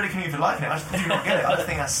 I'm not really coming for liking it. I just do not get it. I just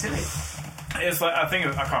think that's silly. It's like, I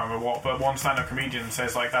can't remember what, but one stand-up comedian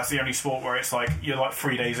says like that's the only sport where it's like you're like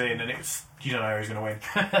 3 days in and it's you don't know who's going to win.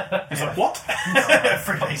 It's like what?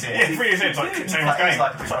 3 days in. Yeah, 3 days in. It's like same as game. It's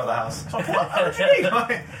like the front of the house. It's like what? What do you mean?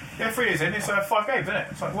 Like, 3 days in. It's 5 games, isn't it?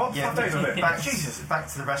 It's like what? 5 days of it. Back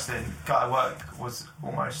to the wrestling. Guy at work was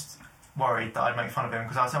almost worried that I'd make fun of him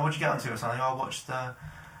because I was like, "What'd you get onto?" Or something. I watched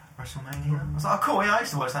WrestleMania. I was like, "Oh, cool. Yeah, I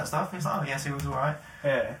used to watch that stuff." He's like, "Oh, yes, it was all right."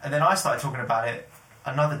 Yeah. And then I started talking about it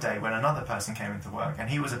another day when another person came into work and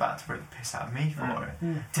he was about to rip the piss out of me for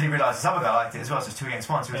it. Till he realised this other guy liked it as well, so it was 2 against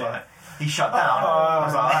 1, so he was like, he shut down. I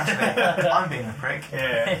was like, actually, I'm being the prick.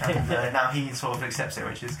 Yeah. And now he sort of accepts it,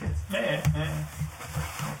 which is good. Yeah.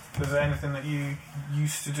 Is there anything that you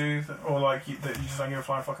used to do or like that you just don't give a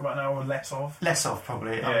flying fuck about now, or less of? Less of,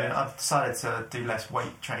 probably. Yeah. I mean, I've decided to do less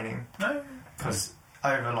weight training. No. Because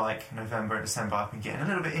over like November and December I've been getting a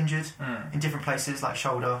little bit injured in different places, like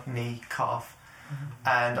shoulder, knee, calf.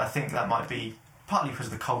 And I think that might be partly because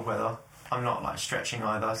of the cold weather. I'm not like stretching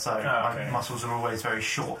either, so my muscles are always very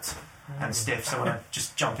short and stiff, so when I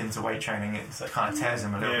just jump into weight training it kind of tears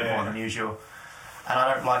them a little bit more than usual, and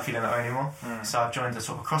I don't like feeling that way anymore. So I've joined a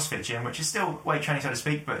sort of CrossFit gym, which is still weight training so to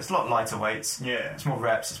speak, but it's a lot lighter weights. It's more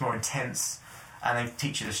reps, it's more intense, and they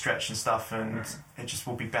teach you to stretch and stuff, and it just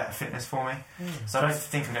will be better fitness for me. So I don't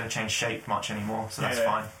think I'm going to change shape much anymore, so that's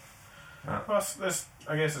fine. Well,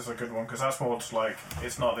 I guess it's a good one, because that's more just like,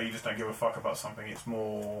 it's not that you just don't give a fuck about something, it's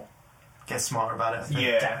more... Get smarter about it.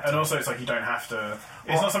 Yeah, and also it's like you don't have to...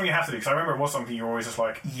 It's not something you have to do, because I remember it was something you were always just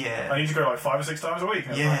like, I need to go like 5 or 6 times a week.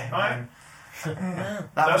 And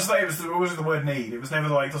it was always the word need. It was never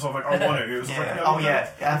like the sort of like, I want to. It was like,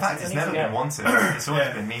 in fact, it's never been wanted. It's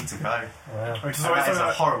always been need to go. Wow. Which is always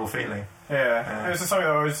a horrible feeling. Yeah. It was just something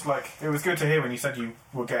that I was like, it was good to hear when you said you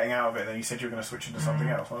were getting out of it, then you said you were going to switch into something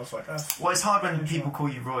else. And I was like, well, it's hard when people call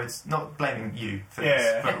you roids, not blaming you for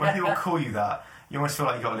this, but when people call you that, you almost feel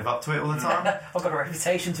like you've got to live up to it all the time. I've got a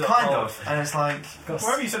reputation to kind of, and it's like...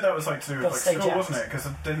 Whatever you said that was like to do with like school, wasn't it? Because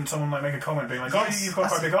didn't someone like make a comment being like, you've got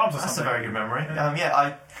quite big arms or something? That's a very good memory.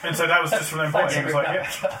 And so that was just from them pointing. It was like,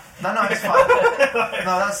 No, it's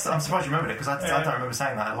fine. I'm surprised you remembered it, because I don't remember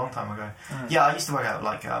saying that a long time ago. Yeah, I used to work out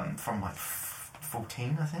like from like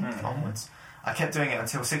 14, I think, onwards. I kept doing it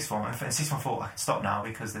until sixth form, and in sixth form I thought I can stop now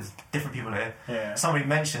because there's different people here. Somebody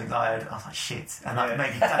mentioned I was like, shit, and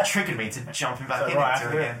that triggered me to jumping back into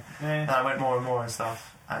it again. And I went more and more and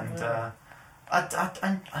stuff, and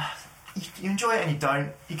you enjoy it and you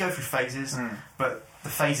don't. You go through phases, but the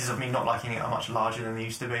phases of me not liking it are much larger than they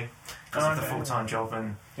used to be because of the full-time job.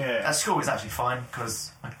 And at school it's actually fine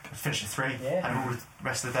because I finished at 3 and all the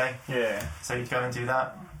rest of the day. So you'd go and do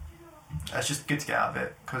that. It's just good to get out of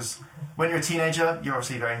it, because when you're a teenager you're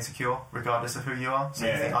obviously very insecure regardless of who you are, so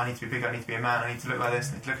you think, I need to be big, I need to be a man, I need to look like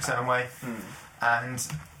this, I need to look a certain way, and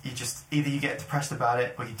you just either you get depressed about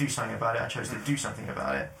it or you do something about it. I chose to do something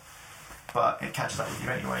about it, but it catches up with you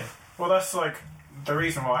anyway. Well, that's like the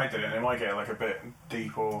reason why I did it, and it might get like a bit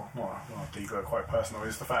deep or not deep but quite personal,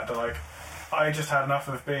 is the fact that like I just had enough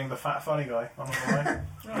of being the fat funny guy, I'm not gonna lie,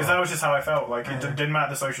 because that was just how I felt. Like it didn't matter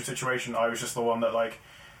the social situation, I was just the one that like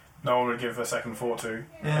no one would give a second thought to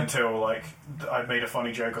until like I'd made a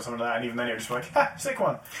funny joke or something like that, and even then it was just like, ha, sick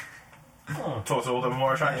one. Talk to all the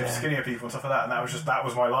more attractive, skinnier people and stuff like that, and that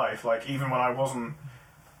was my life. Like even when I wasn't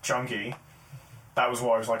chunky, that was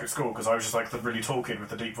what I was like at school, because I was just like the really tall kid with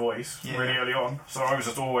the deep voice really early on. So I was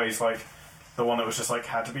just always like the one that was just like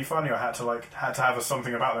had to be funny, or had to have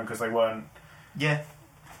something about them because they weren't.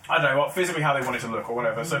 I don't know what physically how they wanted to look or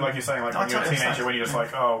whatever. So like you're saying, like when you're a teenager, when you're just like,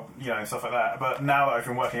 stuff like that. But now that I've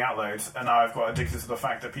been working out loads, and now I've got addicted to the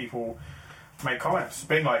fact that people make comments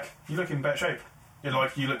being like, you look in better shape, you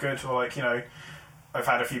look good, or like, I've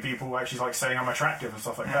had a few people actually like saying I'm attractive and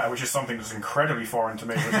stuff like that, which is something that's incredibly foreign to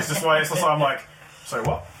me, which is just why it's just like, I'm like, so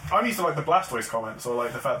what? I'm used to like the Blastoise comments, or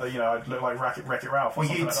like the fact that I look like Wreck-It Ralph or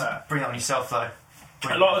something like that. Bring it on yourself though.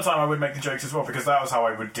 A lot of the time I would make the jokes as well, because that was how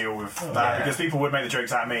I would deal with that, because people would make the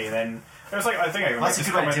jokes at me, and then it was like, I think I even that's a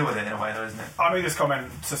good way to deal with it in a way though, isn't it? I made this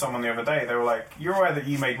comment to someone the other day. They were like, you're aware that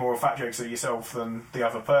you make more fat jokes at yourself than the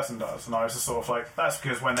other person does? And I was just sort of like, that's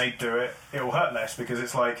because when they do it, it will hurt less, because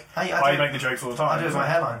it's like, I make the jokes all the time. I do it with my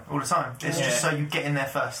hairline all the time. It's just so you get in there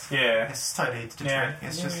first. It's totally different.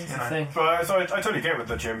 It's just, But so I totally get with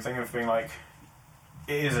the gym thing of being like,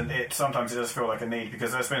 sometimes it does feel like a need,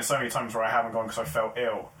 because there's been so many times where I haven't gone because I felt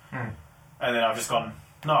ill, and then I've just gone,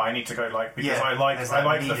 no, I need to go, like, because I like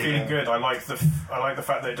the feeling good. I like the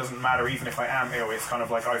fact that it doesn't matter even if I am ill. It's kind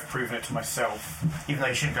of like I've proven it to myself. Even though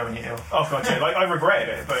you shouldn't go when you're ill. Oh god, yeah. Like I regretted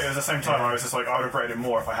it, but at the same time I was just like, I would have regretted it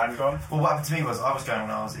more if I hadn't gone. Well, what happened to me was I was going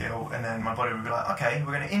when I was ill, and then my body would be like, okay,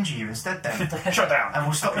 we're going to injure you instead then. Shut down. And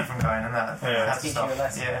we'll stop you from going, and that had to stop.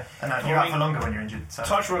 And you're out for longer when you're injured. So.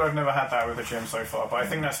 Touch wood, I've never had that with the gym so far, but I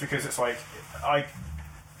think that's because it's like I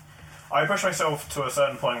push myself to a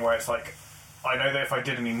certain point where it's like, I know that if I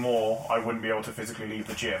did any more, I wouldn't be able to physically leave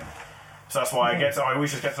the gym. So that's why I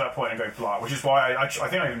always just get to that point and go blah, which is why I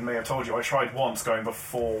think I even may have told you, I tried once going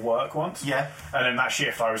before work once. Yeah. And in that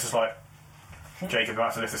shift, I was just like, Jacob, I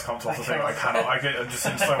have to lift this console off the thing. I cannot. I'm just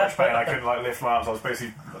in so much pain. I couldn't like lift my arms. I was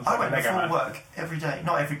basically. I went before work every day.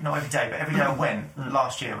 Not every day, but every day I went.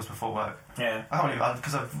 Last year was before work. Yeah. I can't believe it,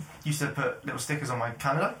 because I used to put little stickers on my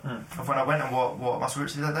calendar of when I went and what muscle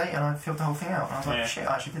groups did that day, and I filled the whole thing out. And I was like, shit,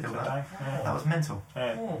 I actually did all that. That was mental.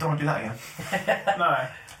 Don't want to do that again. No.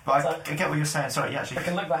 But I get what you're saying. Sorry, actually. I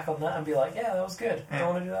can look back on that and be like, yeah, that was good. Don't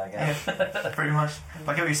want to do that again. Yeah, pretty much.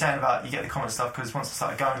 But I get what you're saying about you get the common stuff, because once I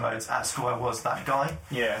started going loads at school, I was that guy.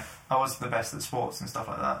 Yeah. I was the best at sports and stuff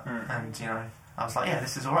like that. And, I was like, yeah,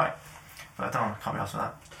 this is alright. But I can't be asked for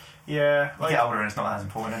that. Yeah. You get older and it's not as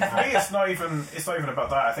important anymore. I think it's not even about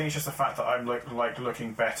that. I think it's just the fact that I'm like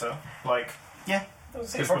looking better. Like. Yeah.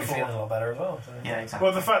 You're probably feeling a lot better as well. So. Yeah, exactly.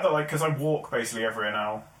 Well, the fact that, like, because I walk basically everywhere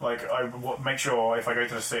now, like, I make sure if I go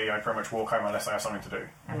to the city, I pretty much walk home unless I have something to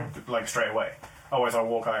do, like, straight away. Otherwise, I'll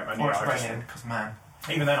walk home. And or it's raining, because man.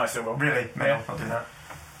 Even then, I still will. Really? Yeah. I'll do that.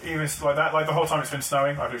 Even like that, like the whole time it's been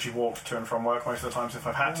snowing, I've literally walked to and from work most of the times if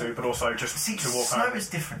I've had to, but also just to walk snow home. is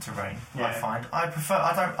different to rain. I find.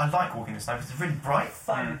 I like walking in the snow because it's really bright.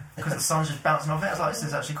 Fun. Because the sun's just bouncing off it. I was like, this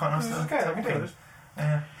is actually quite nice to walk in.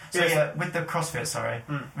 Yeah. So with the CrossFit,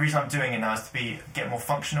 the reason I'm doing it now is to get more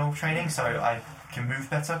functional training, so I can move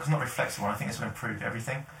better, because I'm not very flexible, and I think it's going to improve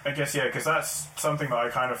everything. I guess, because that's something that I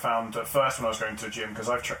kind of found at first when I was going to the gym, because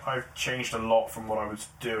I've changed a lot from what I was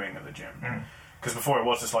doing at the gym. Because before it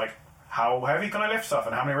was just like, how heavy can I lift stuff,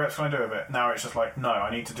 and how many reps can I do of it? Now it's just like, no,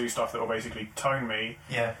 I need to do stuff that will basically tone me,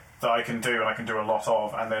 that I can do, and I can do a lot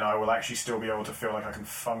of, and then I will actually still be able to feel like I can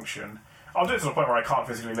function. I'll do it to the point where I can't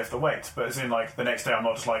physically lift the weight, but as in, like, the next day I'm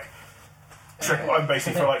not just like, I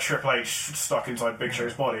basically feel like Triple H stuck inside Big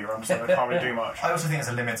Show's body, where I'm just like, I can't really do much. I also think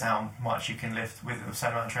there's a limit to how much you can lift with a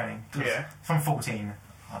certain amount of training. Yeah. From 14,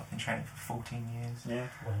 I've been training for 14 years. Yeah.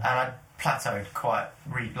 And I plateaued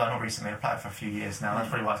not recently, I plateaued for a few years now. That's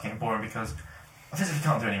probably why it's getting boring, because I physically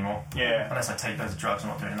can't do it anymore. Yeah. Unless I take loads of drugs, I'm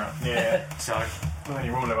not doing that. Yeah. So. Well, then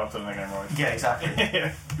you will live up to the game, right? Yeah, exactly.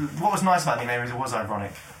 What was nice about the name is it was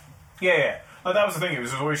ironic. Yeah. Like, that was the thing, it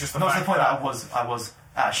was always just the fact fact to the point that I was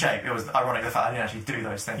out of shape. It was ironic the fact I didn't actually do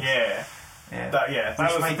those things. Yeah. That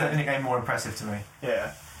made the game more impressive to me.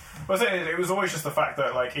 Yeah. Well, it was always just the fact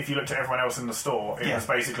that, like, if you looked at everyone else in the store, it was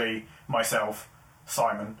basically myself,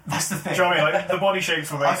 Simon. That's the thing. Do you know what I mean? Like, the body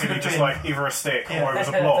shapes were basically just like either a stick or it was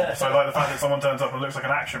a blob. So, like, the fact that someone turns up and looks like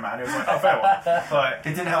an action man, it was like, oh, fair one. Like,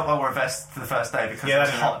 it didn't help I wore a vest for the first day because it was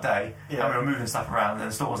a hot day and we were moving stuff around and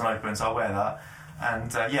the store wasn't open, so I wear that.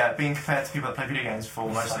 And being compared to people that play video games for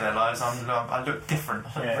most of their lives, I look different.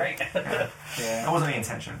 Great. That wasn't the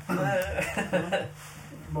intention.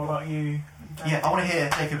 What about you? Yeah, I want to hear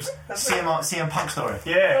Jacob's CM Punk story.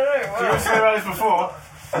 Yeah. We were talking about this before.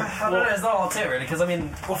 I don't know, there's not a lot to it really, because I mean...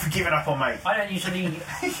 What for giving up on mate? I don't usually...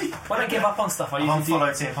 when I give up on stuff, I usually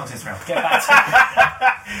unfollowed CM Punk's Instagram. Get back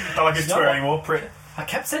to Don't like his Twitter anymore, prick. I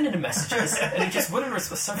kept sending him messages, and he just wouldn't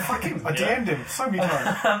respond. So fucking... I DM'd him so many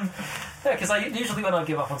times. Because usually when I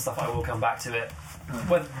give up on stuff, I will come back to it.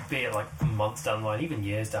 Whether be it like months down the line, even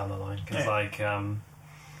years down the line. Because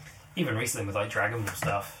even recently with like Dragon Ball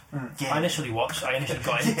stuff, I initially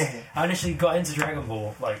got into Dragon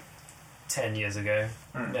Ball like 10 years ago,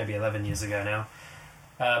 maybe 11 years ago now.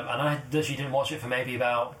 And I literally didn't watch it for maybe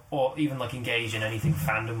about, or even like engage in anything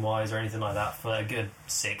fandom wise or anything like that for a good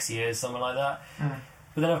 6 years, something like that.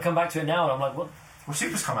 But then I've come back to it now and I'm like, what? Well,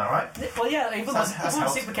 Super's come out, right? Well, yeah, even when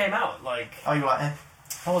Super came out, like... Oh, you were like,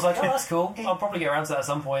 I was like, oh, that's cool. I'll probably get around to that at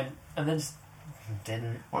some point. And then just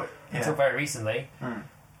didn't. Until very recently. And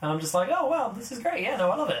I'm just like, oh, wow, this is great. Yeah,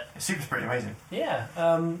 no, I love it. Super's pretty amazing. Yeah.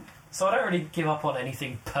 So I don't really give up on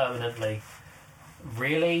anything permanently.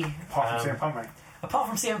 Really. Apart from CM Punk, mate. Apart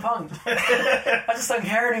from CM Punk. I just don't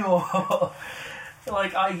care anymore.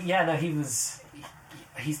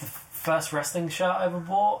 He's the first wrestling shirt I ever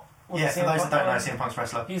bought. Yeah, for those that don't know, CM Punk's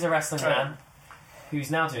wrestler. He's a wrestling man who's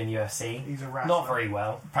now doing UFC. He's a wrestler. Not very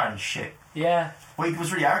well. Apparently shit. Yeah. Well, he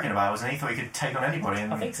was really arrogant about it, wasn't he? He thought he could take on anybody.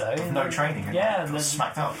 And I think so. With no training. And got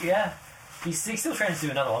smacked up. Yeah. He's still trying to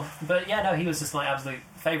do another one. But yeah, no, he was just my absolute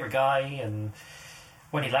favourite guy. And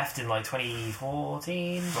when he left in like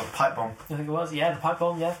 2014... Got the pipe bomb. I think it was. Yeah, the pipe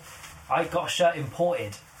bomb, yeah. I got a shirt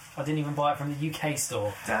imported. I didn't even buy it from the UK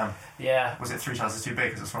store. Damn. Yeah. Was it 3 sizes too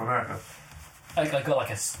big because it's from America? I got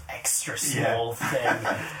like a extra small thing.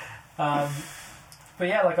 But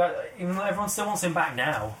yeah, like even though everyone still wants him back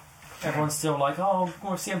now, everyone's still like, oh,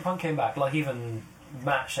 well, CM Punk came back. Like even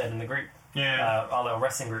Matt said in the group, our little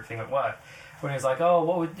wrestling group thing at work, when he was like, oh,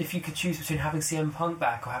 what would if you could choose between having CM Punk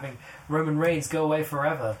back or having Roman Reigns go away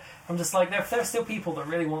forever? I'm just like, there are still people that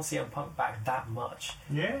really want CM Punk back that much.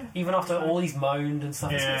 Yeah. Even after all he's moaned and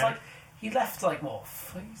stuff, it's like he left like what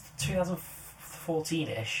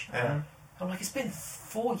 2014-ish. Yeah. I'm like, it's been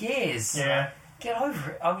 4 years. Yeah. Get over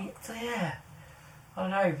it. I mean, yeah. I don't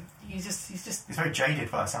know. He's very jaded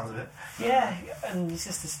by the sounds of it. Yeah, and he's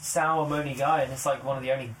just this sour, moany guy, and it's like one of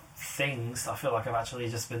the only things I feel like I've actually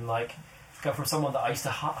just been like, go from someone that I used to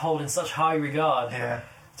hold in such high regard to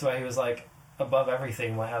where he was like above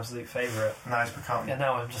everything, my absolute favourite. Now he's become. And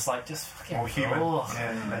now I'm just like, just fucking more human.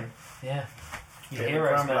 Yeah. You're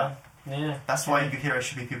heroes, man. Yeah. That's why your heroes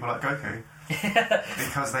should be people like Goku.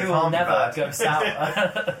 Because they who can't will never be bad. go sour.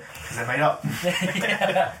 Because they're made up.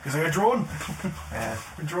 Because they're drawn. Yeah.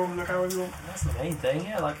 We're drawn, look how we want. That's the main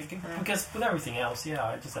thing, because with everything else,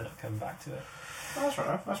 I just end up coming back to it. Oh, that's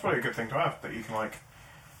right. That's probably a good thing to have, that you can like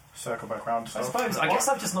circle back around to I stuff. suppose. I guess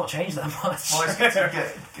I've just not changed that much. Well,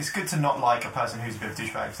 it's good to not like a person who's a bit of a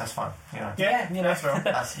douchebag, because that's fun, you know. Yeah, that's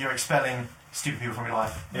fair. You're expelling stupid people from your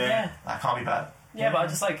life. Yeah. That can't be bad. Yeah, but I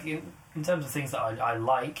just like in terms of things that I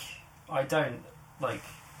like, I don't like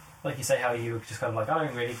you say how you just kind of like I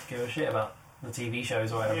don't really give a shit about the TV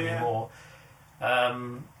shows or whatever anymore.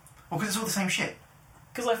 Well, because it's all the same shit.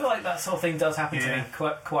 Because I feel like that sort of thing does happen to me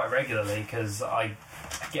quite regularly. Because I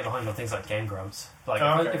get behind on things like Game Grumps. Like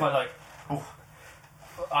if I like,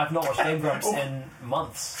 I've not watched Game Grumps in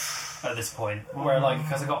months. At this point, where like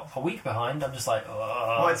because I got a week behind, I'm just like,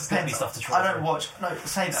 oh, it's gonna be stuff to try. I don't watch. No,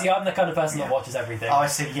 say that. See, I'm the kind of person that watches everything. Oh, I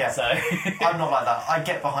see. Yeah. So I'm not like that. I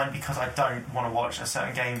get behind because I don't want to watch a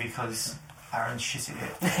certain game because Aaron's shit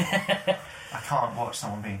at it. I can't watch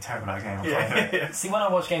someone being terrible at a game. See, when I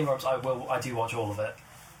watch Game Grumps, I do watch all of it.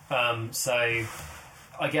 So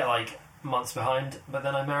I get like months behind, but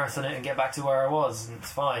then I marathon it and get back to where I was, and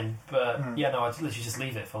it's fine. But I literally just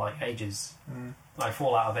leave it for like ages. I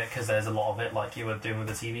fall out of it because there's a lot of it, like you were doing with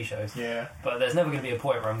the TV shows. Yeah. But there's never going to be a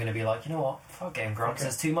point where I'm going to be like, you know what, fuck Game Grumps.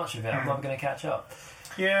 There's too much of it. I'm never going to catch up.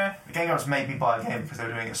 Yeah. The Game Grumps made me buy a game because they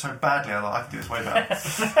were doing it so badly. I thought I could do this way better.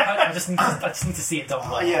 I just need to see it done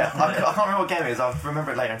well. I can't remember what game it is. I'll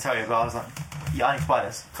remember it later and tell you. But I was like, yeah, I need to buy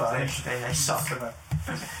this because they suck.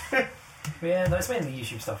 But yeah, no, it's mainly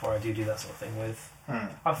YouTube stuff where I do that sort of thing with.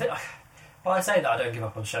 I say that I don't give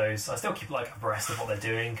up on shows. I still keep like abreast of what they're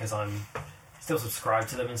doing because I'm still subscribed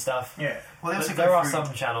to them and stuff. Yeah. Well, there are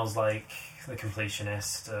some channels like The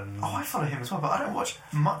Completionist. I follow him as well, but I don't watch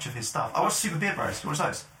much of his stuff. I watch Super Beer Bros. What's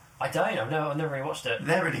those? I don't. I've never really watched it.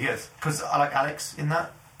 They're really good because I like Alex in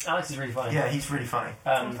that. Alex is really funny. Yeah, he's really funny.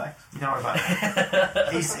 You don't worry about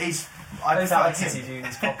it. he's. I prefer Alex him. is doing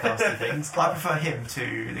these podcasty things. I prefer him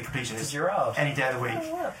to The Completionist. Gerard. Any day of the week.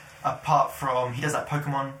 Apart from he does that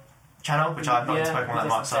Pokemon channel, which I'm not into Pokemon that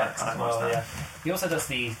much, so I don't watch that. Yeah. He also does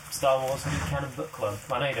the Star Wars New Canon Book Club.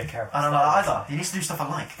 I know you don't care about I don't know either. He needs to do stuff I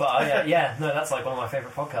like. But no, that's like one of my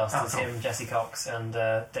favourite podcasts. It's him, Jesse Cox, and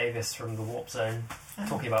Davis from the Warp Zone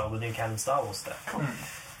talking about all the new canon Star Wars stuff. Cool.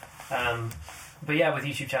 But yeah, with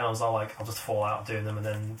YouTube channels, I'll just fall out doing them, and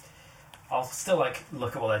then I'll still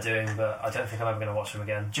look at what they're doing, but I don't think I'm ever going to watch them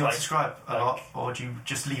again. Do you subscribe a lot, or do you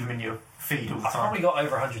just leave them in your feed all the time? I've probably got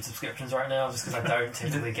over 100 subscriptions right now, just because I don't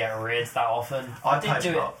typically get rid that often. I did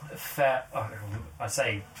do it fair. I'd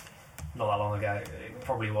say not that long ago. It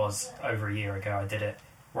probably was over a year ago. I did it.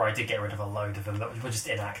 Where I did get rid of a load of them that were just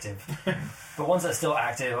inactive. But ones that are still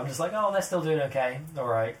active, I'm just like, oh, they're still doing okay.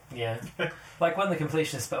 Alright, yeah. Like when the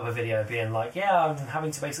completionist put up a video being like, yeah, I'm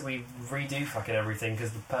having to basically redo fucking everything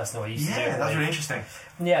because the person who I used to do it. Yeah, that's really interesting.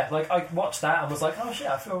 Yeah, I watched that and was like, oh shit,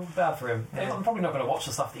 I feel bad for him. Yeah. I'm probably not going to watch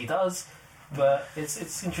the stuff that he does, but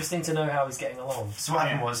it's interesting to know how he's getting along. So what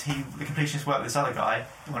happened was, the completionist worked with this other guy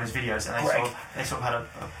on his videos, and they sort of had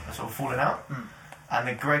a sort of falling out. And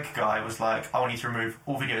the Greg guy was like, I want you to remove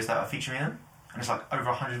all videos that are featuring in them. And it's like over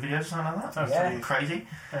 100 videos or something like that. That's crazy.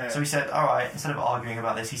 Yeah. So he said, alright, instead of arguing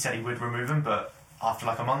about this, he said he would remove them, but after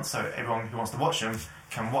like a month, so everyone who wants to watch them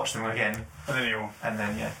can watch them again. And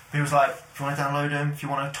then he was like, if you want to download them, if you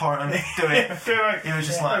want to torrent them, do it. Do it. He was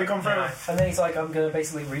just And then he's like, I'm going to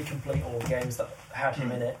basically recomplete all the games that had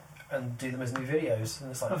him in it and do them as new videos,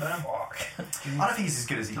 and it's like, fuck. I don't think he's as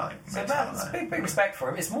good as he So it's big respect for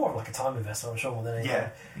him. It's more of like a time investment, I'm sure, more than anything. Yeah,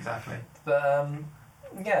 exactly. But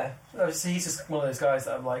he's just one of those guys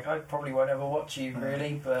that I'm like, I probably won't ever watch you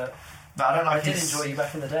really, but no, I don't like. I did enjoy you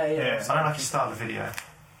back in the day. Yeah, I don't like his style of video,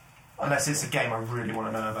 unless it's a game I really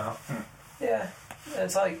want to know about. Yeah,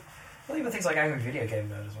 it's like even things like Angry Video Game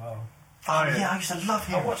Nerd as well. Oh yeah, I used to love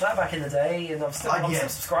him. I watched that back in the day, and I'm still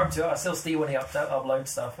subscribed to it. I still see when he uploads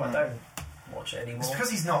stuff, but I don't watch it anymore. It's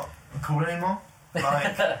because he's not cool anymore.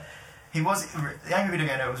 Like he was, the Angry Video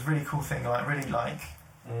Game Nerd was a really cool thing.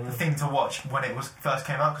 The thing to watch when it first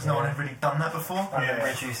came out, because no one had really done that before.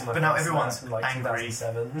 But now everyone's angry.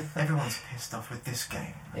 Everyone's pissed off with this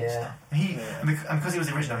game. Yeah. And because he was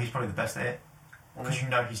the original, he's probably the best at it. Because you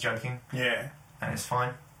know he's joking. Yeah. And it's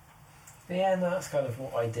fine. Yeah, no, that's kind of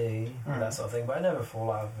what I do, that sort of thing. But I never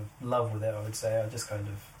fall out of love with it, I would say. I just kind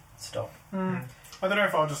of stop. I don't know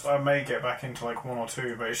if I may get back into one or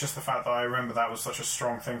two, but it's just the fact that I remember that was such a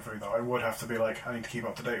strong thing for me that I would have to be I need to keep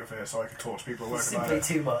up to date with it so I could talk to people at work about it. It's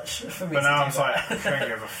simply too much for me. But now I'm like, I don't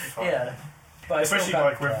give a fuck. Yeah. But especially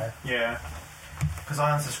because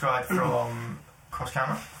I unsubscribed from Cross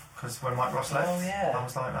Counter, because when Mike Ross left, I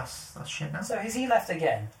was like, that's shit now. So has he left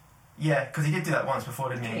again? Yeah, because he did do that once before,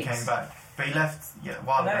 didn't he? He came back. But he left a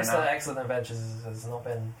while ago now. That Excellent Adventures has not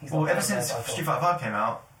been... ever since Street Fighter 5 came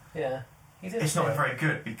out, it's not been very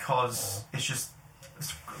good, because it's just...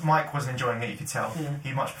 Mike wasn't enjoying it, you could tell.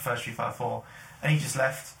 He much preferred Street Fighter 4. And he just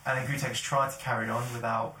left, and then Gutex tried to carry on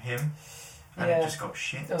without him, and it just got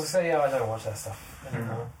shit. So I don't watch that stuff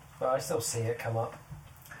anymore. But I still see it come up.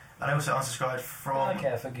 And I also unsubscribed from... I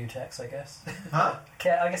care for Gutex, I guess. Huh?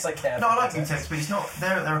 I guess I care No, for I like Gutex. Gutex, but it's not...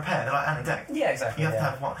 They're a pair. They're like Ant and Deck. Yeah, exactly. You have to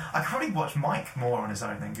have one. I could probably watch Mike more on his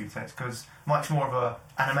own than Gutex, because Mike's more of a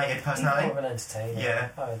animated personality. He's more of an entertainer, Yeah.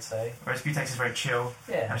 I would say. Whereas Gutex is very chill.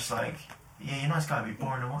 Yeah. And it's like, yeah, you're a nice guy, but you're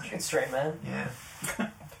boring to watch. Good straight man. Yeah.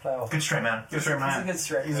 To play off. Good straight man. Good straight man. He's a good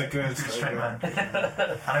straight He's man. a good Straight man.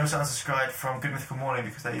 And I also unsubscribed from Good Mythical Morning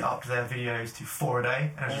because they upped their videos to 4 a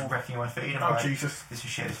day, and I was just wrecking my feed. And I'm Oh, like, Jesus. this is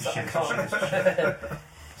shit, this is shit, this is shit, this is shit.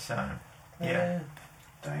 So, yeah.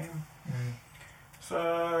 Damn. Mm.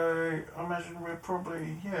 So, I imagine we're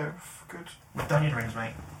probably, good. With Dungeon Rings,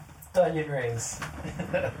 mate. Dungeon Rings.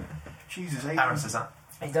 Jesus, Aaron says that.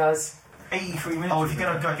 He does. 83 minutes. Oh, if you're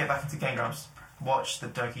going to go get back into Game Grumps, watch the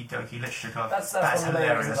Doki Doki Literature Club. That's That is one of the main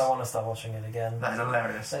hilarious. reasons I want to start watching it again. That is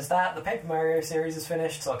hilarious. There's that. The Paper Mario series is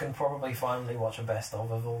finished, so I can probably finally watch a best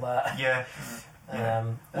of all that. Yeah. Yeah.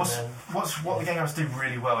 What the Game Grumps do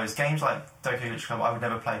really well is games like Doki Literature Club I would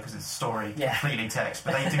never play because it's story, completely text,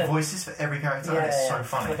 but they do voices for every character and it's so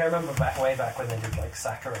funny. Like I remember way back when they did like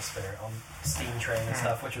Sakura Spirit on Steam Train and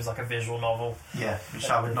stuff, which was like a visual novel. Yeah, which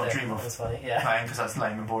I would not dream of That's funny, yeah. playing because that's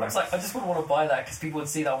lame and I boring. was like, I just wouldn't want to buy that because people would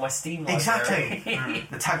see that on my Steam library. Exactly.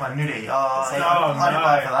 The tagline nudity. Oh, It's like, I'd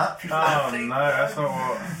buy for that. Oh, no, that's not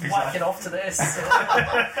what... Whack it off to this.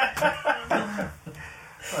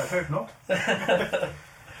 I hope not. Do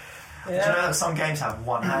you know that some games have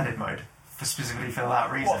one-handed mode specifically for that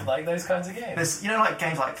reason? What, like those kinds of games? There's, like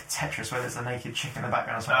games like Tetris where there's a naked chick in the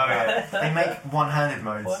background or something. Oh, yeah. They make one-handed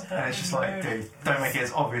modes, and it's just like, One-handed dude, don't make it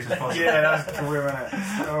as obvious as possible. Yeah, that's grim, isn't it?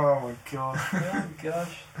 Oh my god. Oh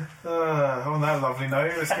gosh. On that lovely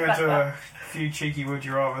note, let's go into a few cheeky would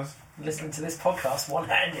you rathers. Listening to this podcast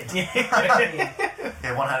one-handed.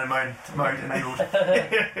 Yeah, one-handed mode enabled.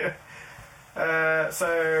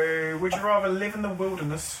 So, would you rather live in the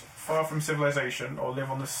wilderness, far from civilization, or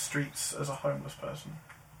live on the streets as a homeless person?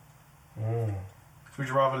 Would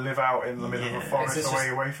you rather live out in the middle of a forest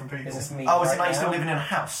away from people? Is this me Oh, is it right like now? still living in a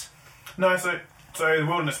house? No, so the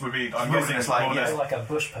wilderness would be... I'm guessing Wilderness, like, wilderness. Like a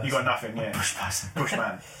bush person. You got nothing, yeah. Bush person.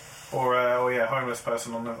 Bushman. Or homeless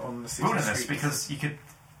person on the city Wilderness, streets. because you could...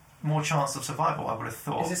 More chance of survival, I would have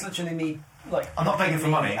thought. Is this literally me, like... I'm not begging for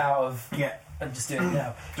money. Out of... Yeah. And just doing it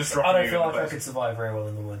now. Just I dropping don't you feel in like the I place. could survive very well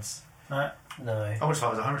in the woods. No. No. I would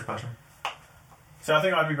survive as a homeless person. So I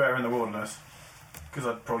think I'd be better in the wilderness. Because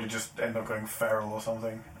I'd probably just end up going feral or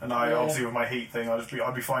something. And obviously with my heat thing,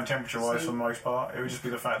 I'd be fine temperature-wise for the most part. It would just be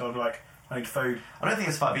the fact that I'd be like, I need food. I don't think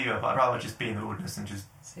it's five either, but I'd rather just be in the wilderness and just...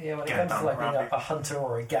 So yeah, when it Get it comes to done like being around a hunter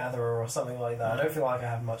or a gatherer or something like that, I don't feel like I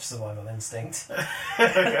have much survival instinct.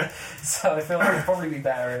 So I feel like I'd probably be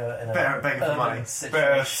better in a Better begging for money. situation.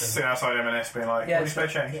 Better sitting outside M&S being like, what do you spare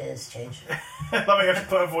change? Here's change. Loving have to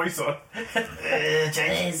put a voice on.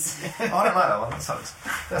 Cheers. Oh, I don't like that one, that sucks.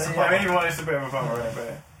 That's a Yeah. I mean, even when it's a bit of a bummer, isn't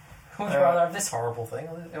it? Would you rather have this horrible thing?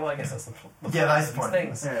 Well, I guess that's the Yeah, that is the point. point.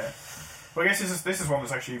 Things. Yeah. Well, I guess this is one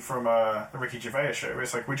that's actually from the Ricky Gervais show.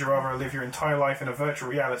 It's like, would you rather live your entire life in a virtual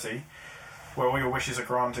reality where all your wishes are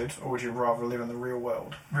granted, or would you rather live in the real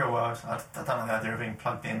world? Real world. I don't like the idea of being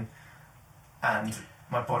plugged in and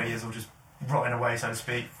my body is all just rotting away, so to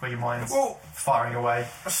speak, where your mind's firing away.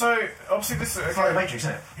 So, obviously this is... It's like the Matrix,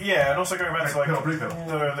 isn't it? Yeah, and also going back to like... Pill or blue pill.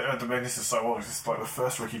 I mean, this is so old. This is like the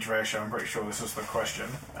first Ricky Gervais show. I'm pretty sure this was the question.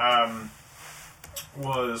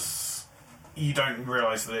 Was... You don't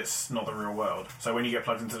realise that it's not the real world. So when you get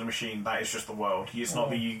plugged into the machine, that is just the world. It's not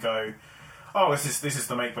that you go, oh, this is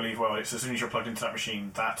the make-believe world. It's as soon as you're plugged into that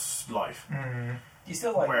machine, that's life. Mm. You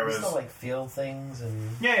still feel things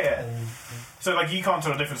and Yeah. And, So like you can't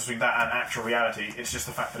tell the difference between that and actual reality. It's just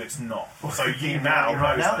the fact that it's not. Well, So you right now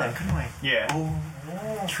now know then, couldn't we? Yeah. Oh,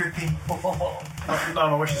 trippy. No,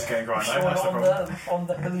 my wishes is getting grind. Sean That's the problem. on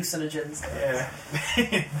the hallucinogens. Yeah.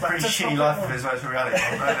 Pretty shitty life of his virtual reality,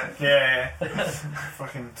 isn't it? Yeah.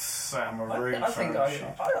 Fucking sat in my room. I think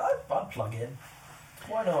I'd plug in.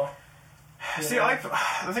 Why not? See,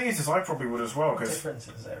 the thing is I probably would as well, because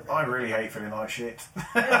differences there. I really hate feeling like shit.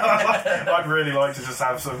 I'd really like to just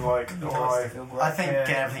have some like. Alright. I think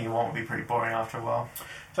getting everything you want would be pretty boring after a while.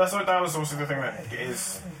 So that was also the thing that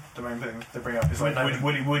is the main thing they bring up. Is like,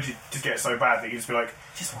 would you just get so bad that you just be like,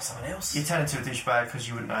 just want someone else? You turn into a douchebag because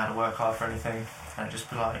you wouldn't know how to work hard for anything, and it'd just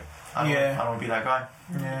be like, I don't want to be that guy.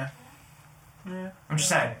 Yeah. Yeah. I'm just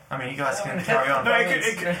saying. I mean, you guys can carry on. No,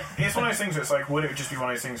 it's one of those things where it's like, would it just be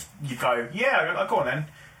one of those things you go, yeah, I'll go on then.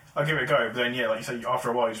 I'll give it a go. But then, yeah, like you say,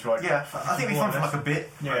 after a while, you just be like, yeah, I think it'd be fun for like a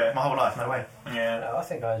bit. Yeah. My whole life, no way. Yeah. No, I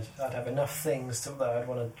think I'd have enough things that I'd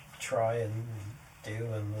want to try and do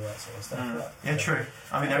and all that sort of stuff. Yeah, true.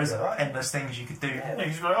 I mean, there is endless things you could do. Yeah,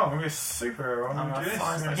 you could be like, oh, I'm going to be a superhero. I'm going to do this.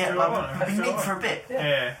 I've been neat for a bit.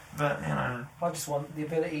 Yeah. But, you know. I just want the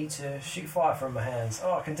ability to shoot fire from my hands.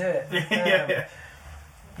 Oh, I can do it.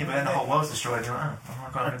 Yeah, but then the whole world's destroyed. You're like, oh, what am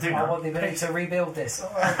I going to do now? I want the ability to rebuild this.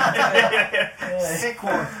 Oh, I can do it. Yeah. Sick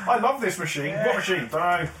one. I love this machine. Yeah. What machine? Don't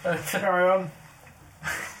know. Carry on.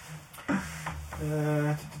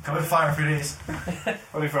 Come and fire through these.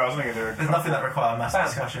 What if I was going to do? There's nothing that requires mass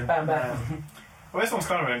discussion. Bam, bam. Well, this one's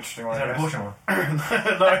kind of an interesting one. Is there an abortion one?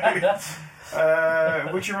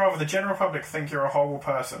 No. Would you rather the general public think you're a horrible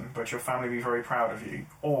person, but your family be very proud of you,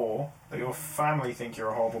 or that your family think you're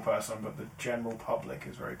a horrible person, but the general public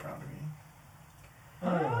is very proud of you?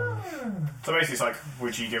 So basically, it's like,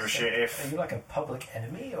 would you give a shit if? Are you like a public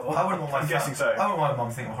enemy, or? I wouldn't want my I'm guessing so. I wouldn't want my mum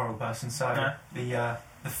to think I'm a horrible person. So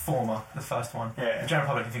the former, the first one. Yeah. The general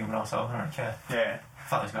public can think I'm an arsehole. I don't care. Yeah.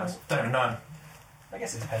 Fuck those guys. Don't even know them. I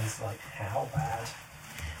guess it depends, like, how bad.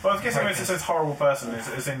 Well, I was guessing when it says horrible person,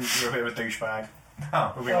 is in you're a bit of a douchebag.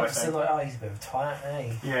 Oh. Would be Oh, my so thing. like, oh, he's a bit of a twat,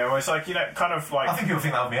 eh? Yeah, well, it's like, you know, kind of like. I think people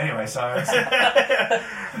think that of me anyway, so I've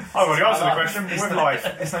already answered the question with life.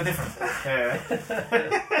 it's no different.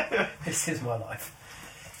 Yeah. This is my life.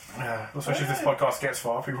 Yeah. Especially if this podcast gets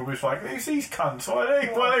far, people will be just like, who's these cunts? Why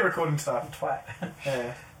are they recording stuff? Twat.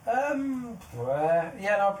 Yeah. Well,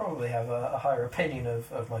 yeah, no, I probably have a higher opinion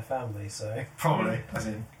of my family, so. Probably, as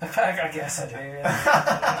in. I guess I do,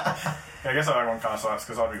 yeah. Yeah, I guess I don't want kind of sides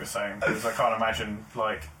because I'd be the same. Because I can't imagine,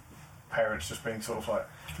 like, parents just being sort of like.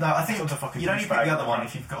 No, I think Sort of fucking you don't need to pick douchebag. the other one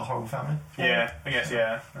if you've got a horrible family. Yeah, I guess,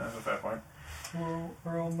 yeah. That's a fair point.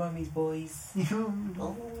 We're all mummy's boys.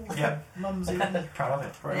 Yeah, Mumsy. proud of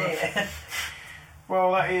it. Very much. Yeah.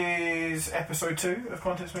 Well, that is episode 2 of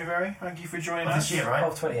Contents May Vary. Thank you for joining Of us. this year, right?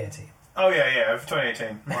 Of 2018. Oh, yeah, of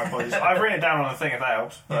 2018. My apologies. I've written it down on the thing if that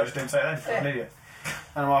helps, but I just didn't say it then. I'm an idiot.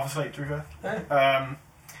 And I'm half asleep, to be fair.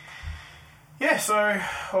 Yeah, so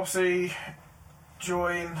obviously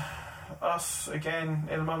join us again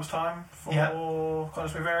in a month's time for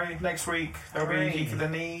Contents May Vary. Next week there'll be Geek for the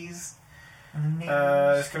Knees.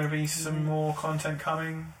 There's going to be some more content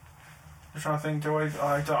coming. I'm trying to think,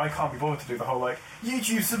 I can't be bothered to do the whole like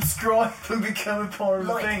YouTube subscribe and become a part of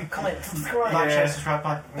the thing. Comment, subscribe. Like, share, subscribe,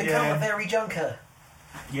 like. Become a very junker.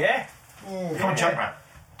 Yeah. Come on, Junkrat.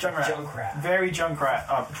 Junkrat. Very Junkrat.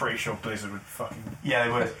 I'm pretty sure Blizzard would fucking. Yeah,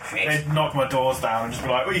 they would. They'd knock my doors down and just be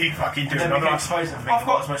like, what are you fucking doing? Then I'm we can like, expose them for I've being the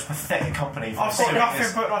got- world's most pathetic company. For I've got nothing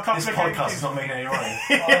but like this podcast is not making any money.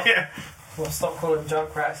 Yeah. Well, stop calling them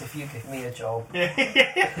Junkrats if you give me a job. Or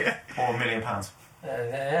 £1 million.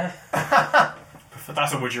 Yeah.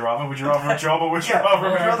 That's a would you rather. Would you rather a job or would you rather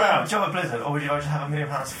Would you £1 rather have a million? job at Blizzard, or would you rather just have £1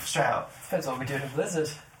 million straight out? Depends what we're doing in Blizzard.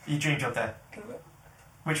 Your dream job there.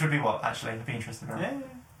 Which would be what, actually? I'd be interested in that. Yeah.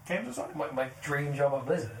 Games design. My dream job at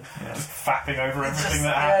Blizzard. Yeah. Just fapping over It's everything just,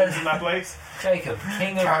 that happens in that place. Jacob,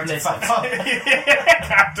 king of Character Blizzard. fact.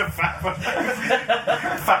 Captain Fat.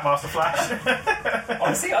 Fat Master Flash.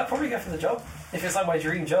 Honestly, I'd probably go for the job. If it's like my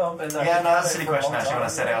dream job. And I Yeah, could no, that's a have silly it for question long actually. When I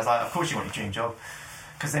time, said it, I was like, of course you want your dream job.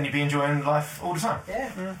 Because then you'd be enjoying life all the time.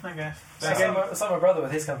 Yeah. I guess. So my brother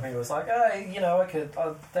with his company was like, hey, you know,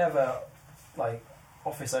 they have a like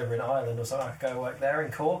office over in Ireland or something. I could go work there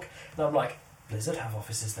in Cork. And I'm like, Blizzard have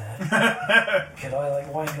offices there. Could I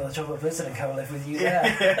like wangle a job at Blizzard and come live with you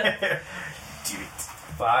there? Do it.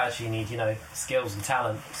 But I actually need, skills and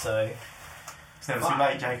talent. So It's never too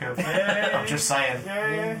late, Jacob. Yeah, I'm just saying.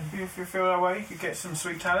 Yeah. If you feel that way, you could get some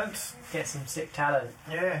sweet talents. get some sick talent.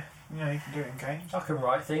 Yeah. You can do it in games. I can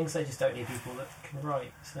write things. They just don't need people that can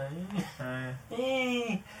write. So. But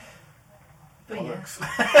yeah. Bollocks.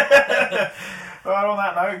 Well, on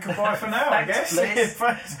that note, goodbye for now, I guess.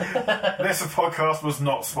 Thanks, This podcast was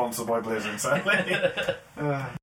not sponsored by Blizzard, sadly.